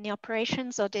in the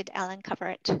operations, or did Alan cover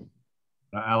it?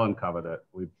 No, Alan covered it.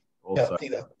 We've also.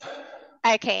 Yeah,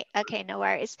 Okay, no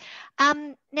worries.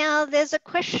 Now there's a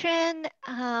question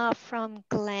from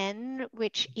Glenn,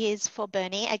 which is for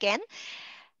Bernie again.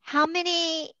 How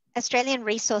many Australian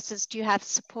resources do you have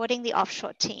supporting the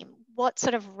offshore team? What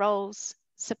sort of roles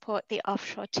support the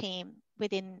offshore team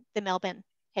within the Melbourne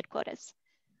headquarters?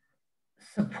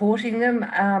 Supporting them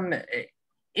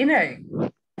in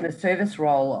a service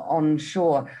role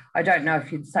onshore. I don't know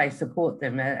if you'd say support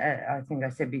them. I think I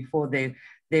said before they're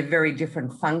very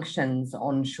different functions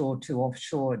onshore to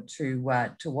offshore to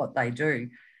what they do.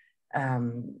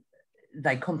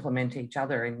 They complement each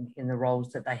other in the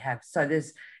roles that they have. So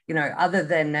there's, other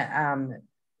than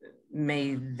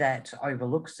me that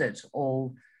overlooks it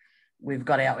all, we've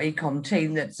got our ecom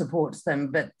team that supports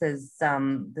them, but there's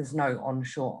no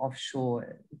onshore,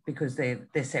 offshore, because they're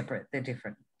separate, they're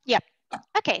different. Yep.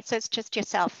 Okay, so it's just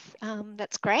yourself.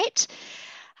 That's great.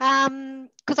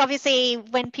 Because obviously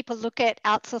when people look at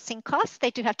outsourcing costs,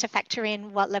 they do have to factor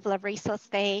in what level of resource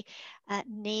they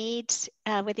need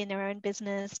within their own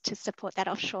business to support that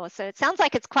offshore. So it sounds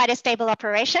like it's quite a stable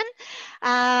operation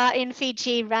in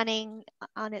Fiji, running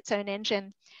on its own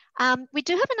engine. We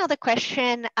do have another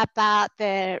question about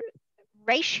the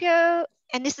ratio,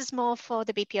 and this is more for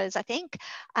the BPOs, I think,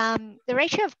 the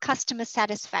ratio of customer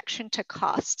satisfaction to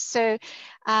cost. So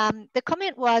the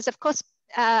comment was, of course,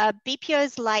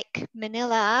 BPOs like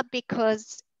Manila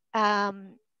because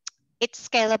it's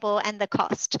scalable and the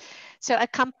cost. So a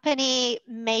company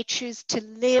may choose to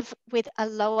live with a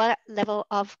lower level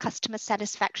of customer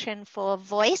satisfaction for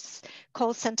voice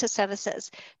call center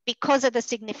services because of the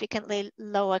significantly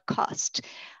lower cost.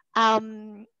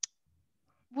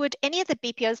 Would any of the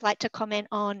BPOs like to comment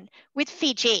on, with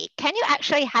Fiji, can you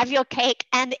actually have your cake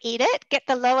and eat it, get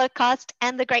the lower cost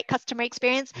and the great customer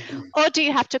experience? Or do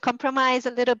you have to compromise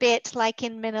a little bit like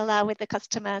in Manila with the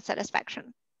customer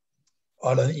satisfaction?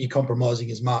 I don't think you're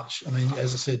compromising as much. I mean,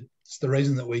 as I said, it's the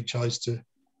reason that we chose to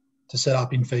set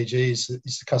up in Fiji is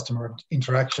the customer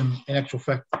interaction. In actual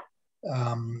fact,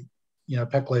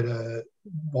 Packleader,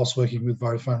 whilst working with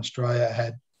Vodafone Australia,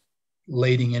 had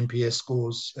leading NPS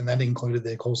scores, and that included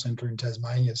their call centre in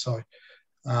Tasmania. So,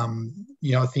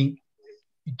 I think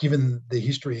given the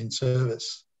history in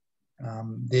service,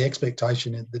 the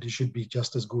expectation is that it should be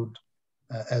just as good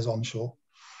as onshore.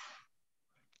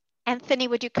 Anthony,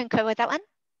 would you concur with that one?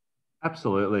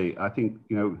 Absolutely. I think,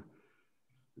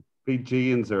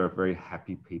 Fijians are a very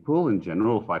happy people in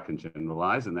general, if I can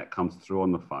generalize, and that comes through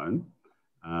on the phone.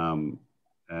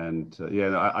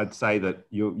 I'd say that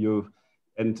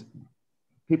and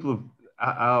people of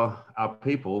our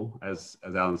people, as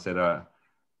Alan said, are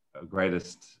our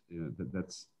greatest. You know,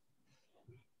 that's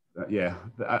yeah.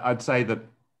 I'd say that.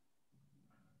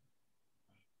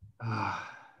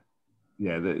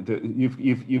 Yeah,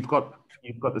 you've got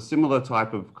the similar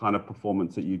type of kind of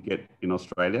performance that you get in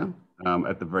Australia,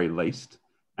 at the very least,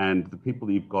 and the people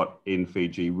you've got in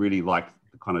Fiji really like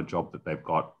the kind of job that they've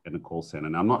got in a call center.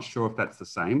 And I'm not sure if that's the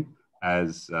same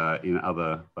as in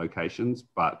other locations,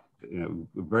 but you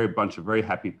know, a bunch of very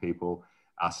happy people.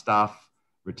 Our staff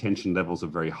retention levels are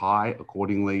very high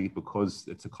accordingly, because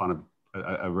it's a kind of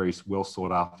a very well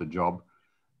sought after job.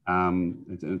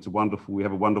 It's a wonderful. We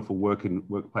have a wonderful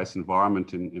workplace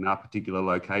environment in our particular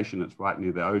location. It's right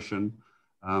near the ocean.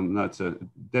 No,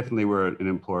 definitely we're an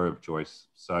employer of choice.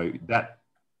 So that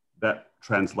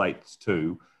translates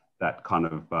to that kind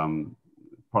of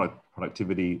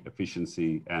productivity,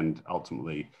 efficiency, and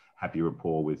ultimately happy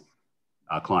rapport with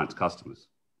our clients' customers.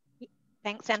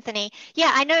 Thanks, Anthony.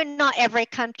 Yeah, I know not every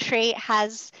country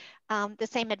has the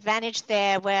same advantage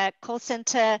there, where call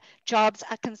center jobs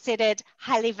are considered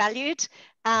highly valued.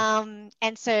 And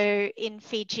so in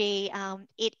Fiji,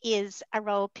 it is a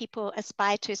role people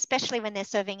aspire to, especially when they're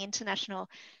serving international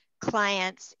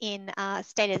clients in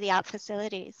state-of-the-art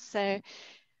facilities. So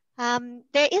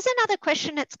there is another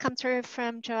question that's come through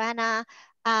from Joanna.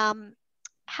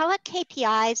 How are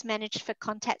KPIs managed for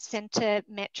contact center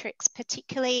metrics,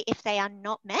 particularly if they are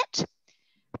not met?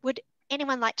 Would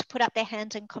anyone like to put up their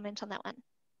hand and comment on that one?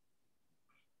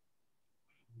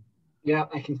 Yeah,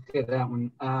 I can get that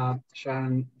one,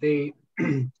 Sharon. The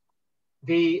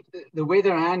way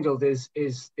they're handled is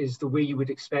the way you would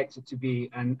expect it to be,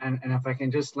 and if I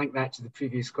can just link that to the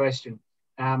previous question,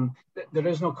 there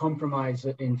is no compromise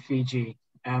in Fiji.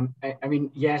 I mean,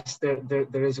 yes,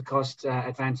 there is a cost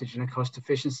advantage and a cost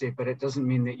efficiency, but it doesn't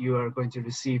mean that you are going to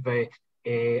receive a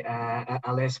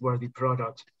less worthy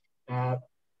product. When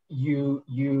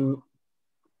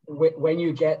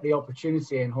you get the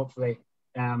opportunity, and hopefully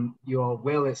you all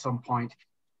will at some point,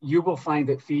 you will find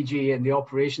that Fiji and the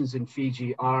operations in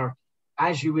Fiji are,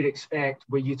 as you would expect,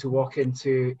 were you to walk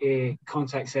into a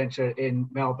contact center in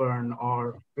Melbourne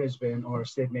or Brisbane or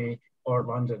Sydney or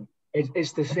London.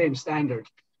 It's the same standard.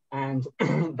 And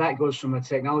that goes from a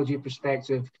technology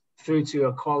perspective through to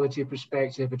a quality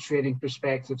perspective, a training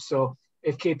perspective. So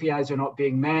if KPIs are not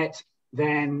being met,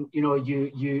 then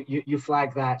you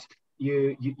flag that.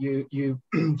 You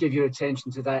give your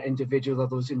attention to that individual or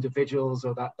those individuals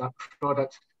or that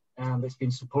product that's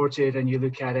been supported, and you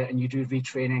look at it and you do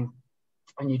retraining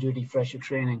and you do refresher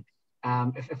training.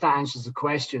 If that answers the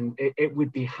question, it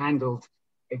would be handled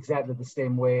exactly the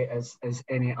same way as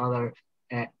any other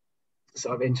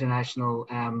sort of international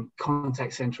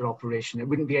contact center operation. It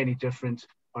wouldn't be any different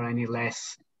or any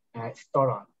less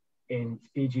thorough in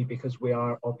Fiji, because we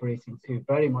are operating to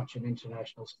very much an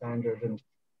international standard. And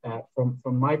from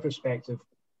my perspective,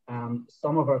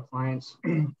 some of our clients,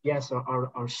 yes,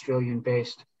 are Australian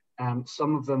based.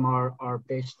 Some of them are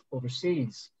based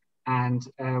overseas, and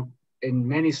in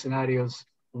many scenarios,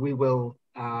 we will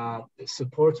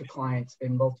support a client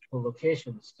in multiple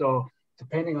locations. So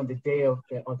depending on the day or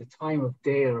the time of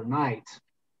day or night,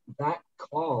 that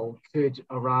call could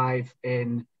arrive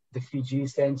in the Fiji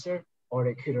center, or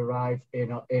it could arrive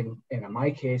in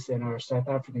my case, in our South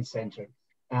African center.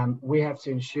 We have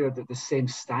to ensure that the same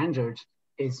standard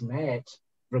is met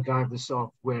regardless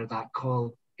of where that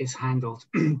call is handled,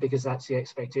 because that's the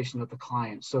expectation of the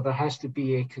client. So there has to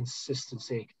be a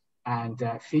consistency, and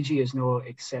Fiji is no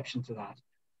exception to that,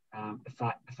 if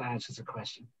that answers the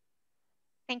question.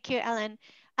 Thank you, Alan.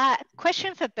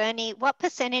 Question for Bernie. What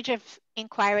percentage of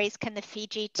inquiries can the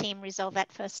Fiji team resolve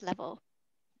at first level?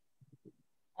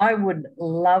 I would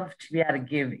love to be able to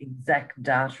give exact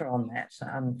data on that.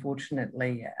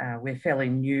 Unfortunately, we're fairly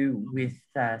new with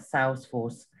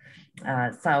Salesforce.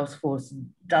 Salesforce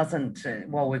doesn't,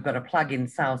 well, we've got a plug-in.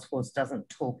 Salesforce doesn't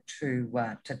talk to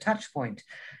Touchpoint.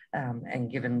 And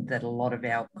given that a lot of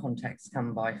our contacts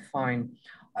come by phone,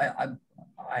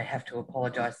 I have to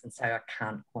apologise and say I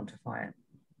can't quantify it.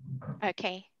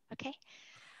 Okay.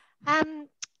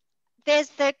 There's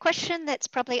the question that's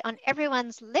probably on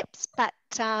everyone's lips, but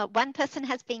one person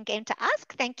has been game to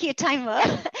ask. Thank you,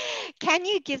 Taimur. Can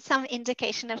you give some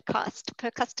indication of cost per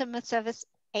customer service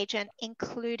agent,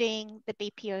 including the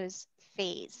BPO's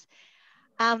fees?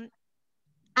 I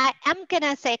am going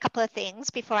to say a couple of things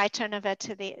before I turn over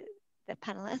to the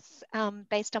panelists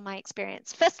based on my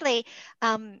experience. Firstly,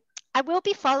 I will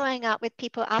be following up with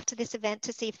people after this event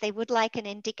to see if they would like an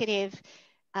indicative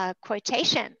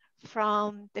quotation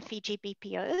from the Fiji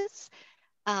BPOs.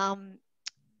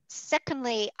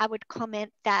 secondly, I would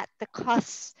comment that the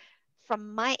costs,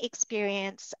 from my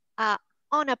experience, are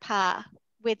on a par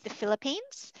with the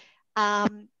Philippines.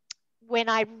 When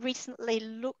I recently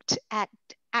looked at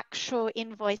actual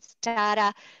invoice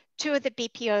data, 2 of the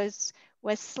BPOs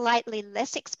were slightly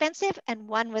less expensive and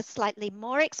 1 was slightly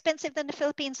more expensive than the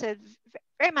Philippines, so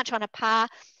very much on a par.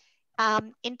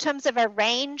 In terms of a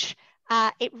range,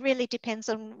 it really depends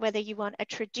on whether you want a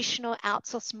traditional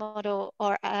outsource model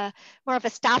or more of a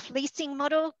staff leasing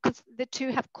model, because the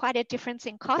 2 have quite a difference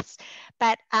in costs.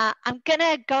 But I'm going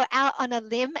to go out on a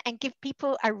limb and give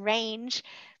people a range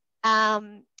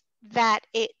that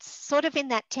it's sort of in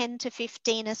that 10 to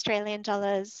 15 Australian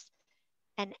dollars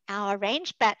an hour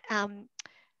range. But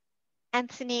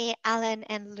Anthony, Alan,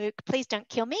 and Luke, please don't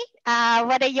kill me.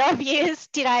 What are your views?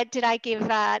 Did I give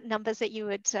numbers that you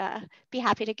would be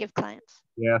happy to give clients?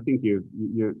 Yeah, I think you've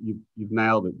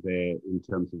nailed it there in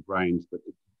terms of range, but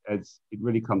it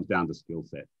really comes down to skill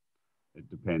set. It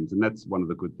depends, and that's one of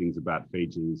the good things about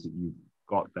Fiji is that you've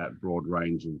got that broad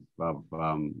range of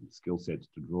skill sets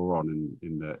to draw on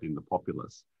in the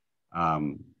populace.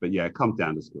 But yeah, it comes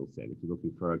down to skill set. If you're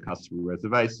looking for a customer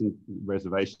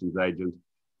reservations agent,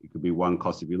 it could be one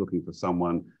cost. If you're looking for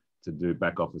someone to do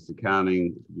back office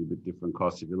accounting, it could be a bit different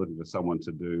cost. If you're looking for someone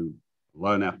to do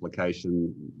loan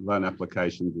applications,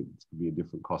 it could be a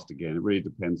different cost again. It really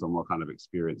depends on what kind of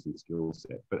experience and skill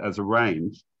set. But as a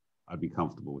range, I'd be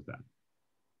comfortable with that.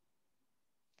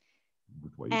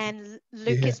 And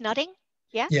Luke is nodding.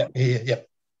 Yeah? Yeah,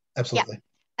 absolutely.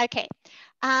 Yeah. Okay.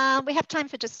 We have time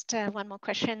for just one more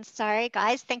question. Sorry,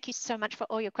 guys. Thank you so much for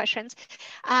all your questions.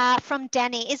 From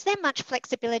Danny, is there much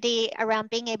flexibility around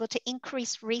being able to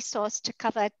increase resource to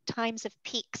cover times of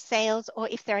peak sales, or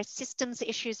if there are systems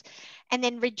issues, and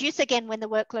then reduce again when the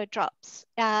workload drops?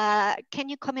 Can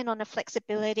you comment on the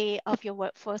flexibility of your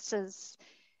workforces,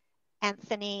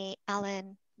 Anthony,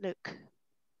 Alan, Luke?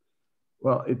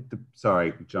 Well,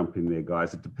 sorry, jump in there,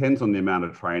 guys. It depends on the amount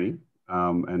of training.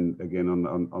 And again,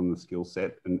 on the skill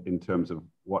set in terms of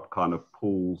what kind of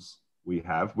pools we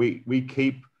have. We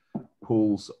keep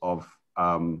pools of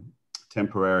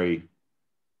temporary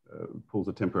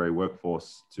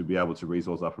workforce to be able to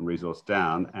resource up and resource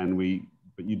down.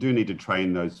 But you do need to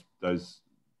train those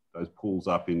pools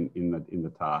up in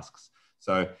the tasks.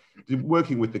 So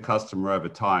working with the customer over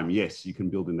time, yes, you can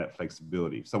build in that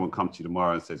flexibility. If someone comes to you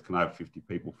tomorrow and says, can I have 50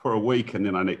 people for a week and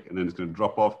then it's going to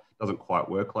drop off, it doesn't quite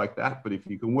work like that. But if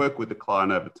you can work with the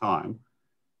client over time,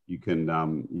 you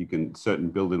can certainly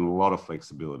build in a lot of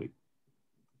flexibility.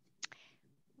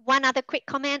 One other quick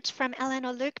comment from Alan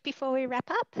or Luke before we wrap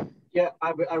up. Yeah,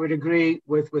 I would agree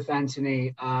with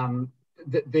Anthony.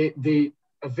 The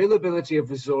availability of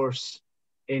resource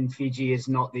in Fiji is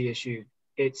not the issue.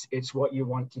 It's what you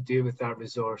want to do with that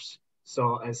resource.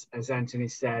 So as Anthony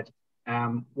said,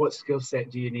 what skill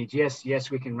set do you need? Yes,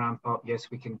 we can ramp up.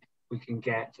 Yes, we can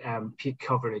get peak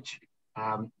coverage.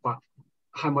 But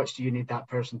how much do you need that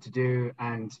person to do?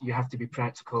 And you have to be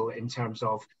practical in terms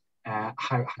of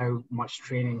how much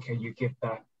training can you give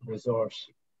that resource,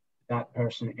 that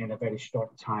person in a very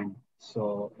short time.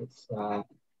 So it's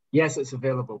yes, it's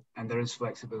available and there is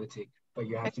flexibility, but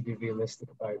you have to be realistic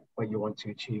about what you want to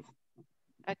achieve.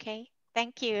 Okay,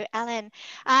 thank you, Alan.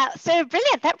 So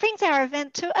brilliant. That brings our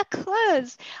event to a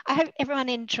close. I hope everyone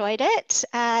enjoyed it.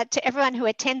 To everyone who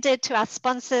attended, to our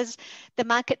sponsors, the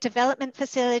Market Development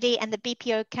Facility and the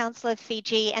BPO Council of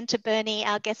Fiji, and to Bernie,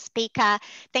 our guest speaker,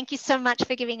 thank you so much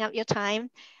for giving up your time.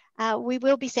 We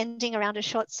will be sending around a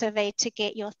short survey to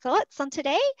get your thoughts on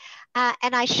today.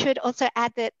 And I should also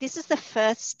add that this is the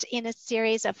first in a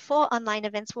series of 4 online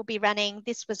events we'll be running.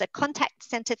 This was a contact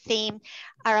center theme.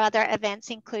 Our other events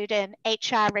include an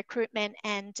HR, recruitment,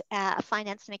 and a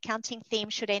finance and accounting theme.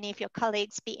 Should any of your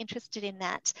colleagues be interested in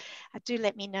that, do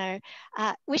let me know.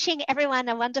 Wishing everyone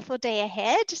a wonderful day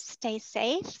ahead. Stay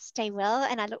safe, stay well,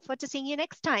 and I look forward to seeing you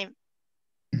next time.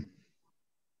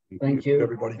 Thank you,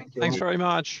 everybody. Thanks very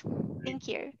much. Thank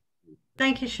you.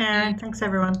 Thank you, Sharon. Thanks,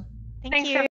 everyone. Thank you.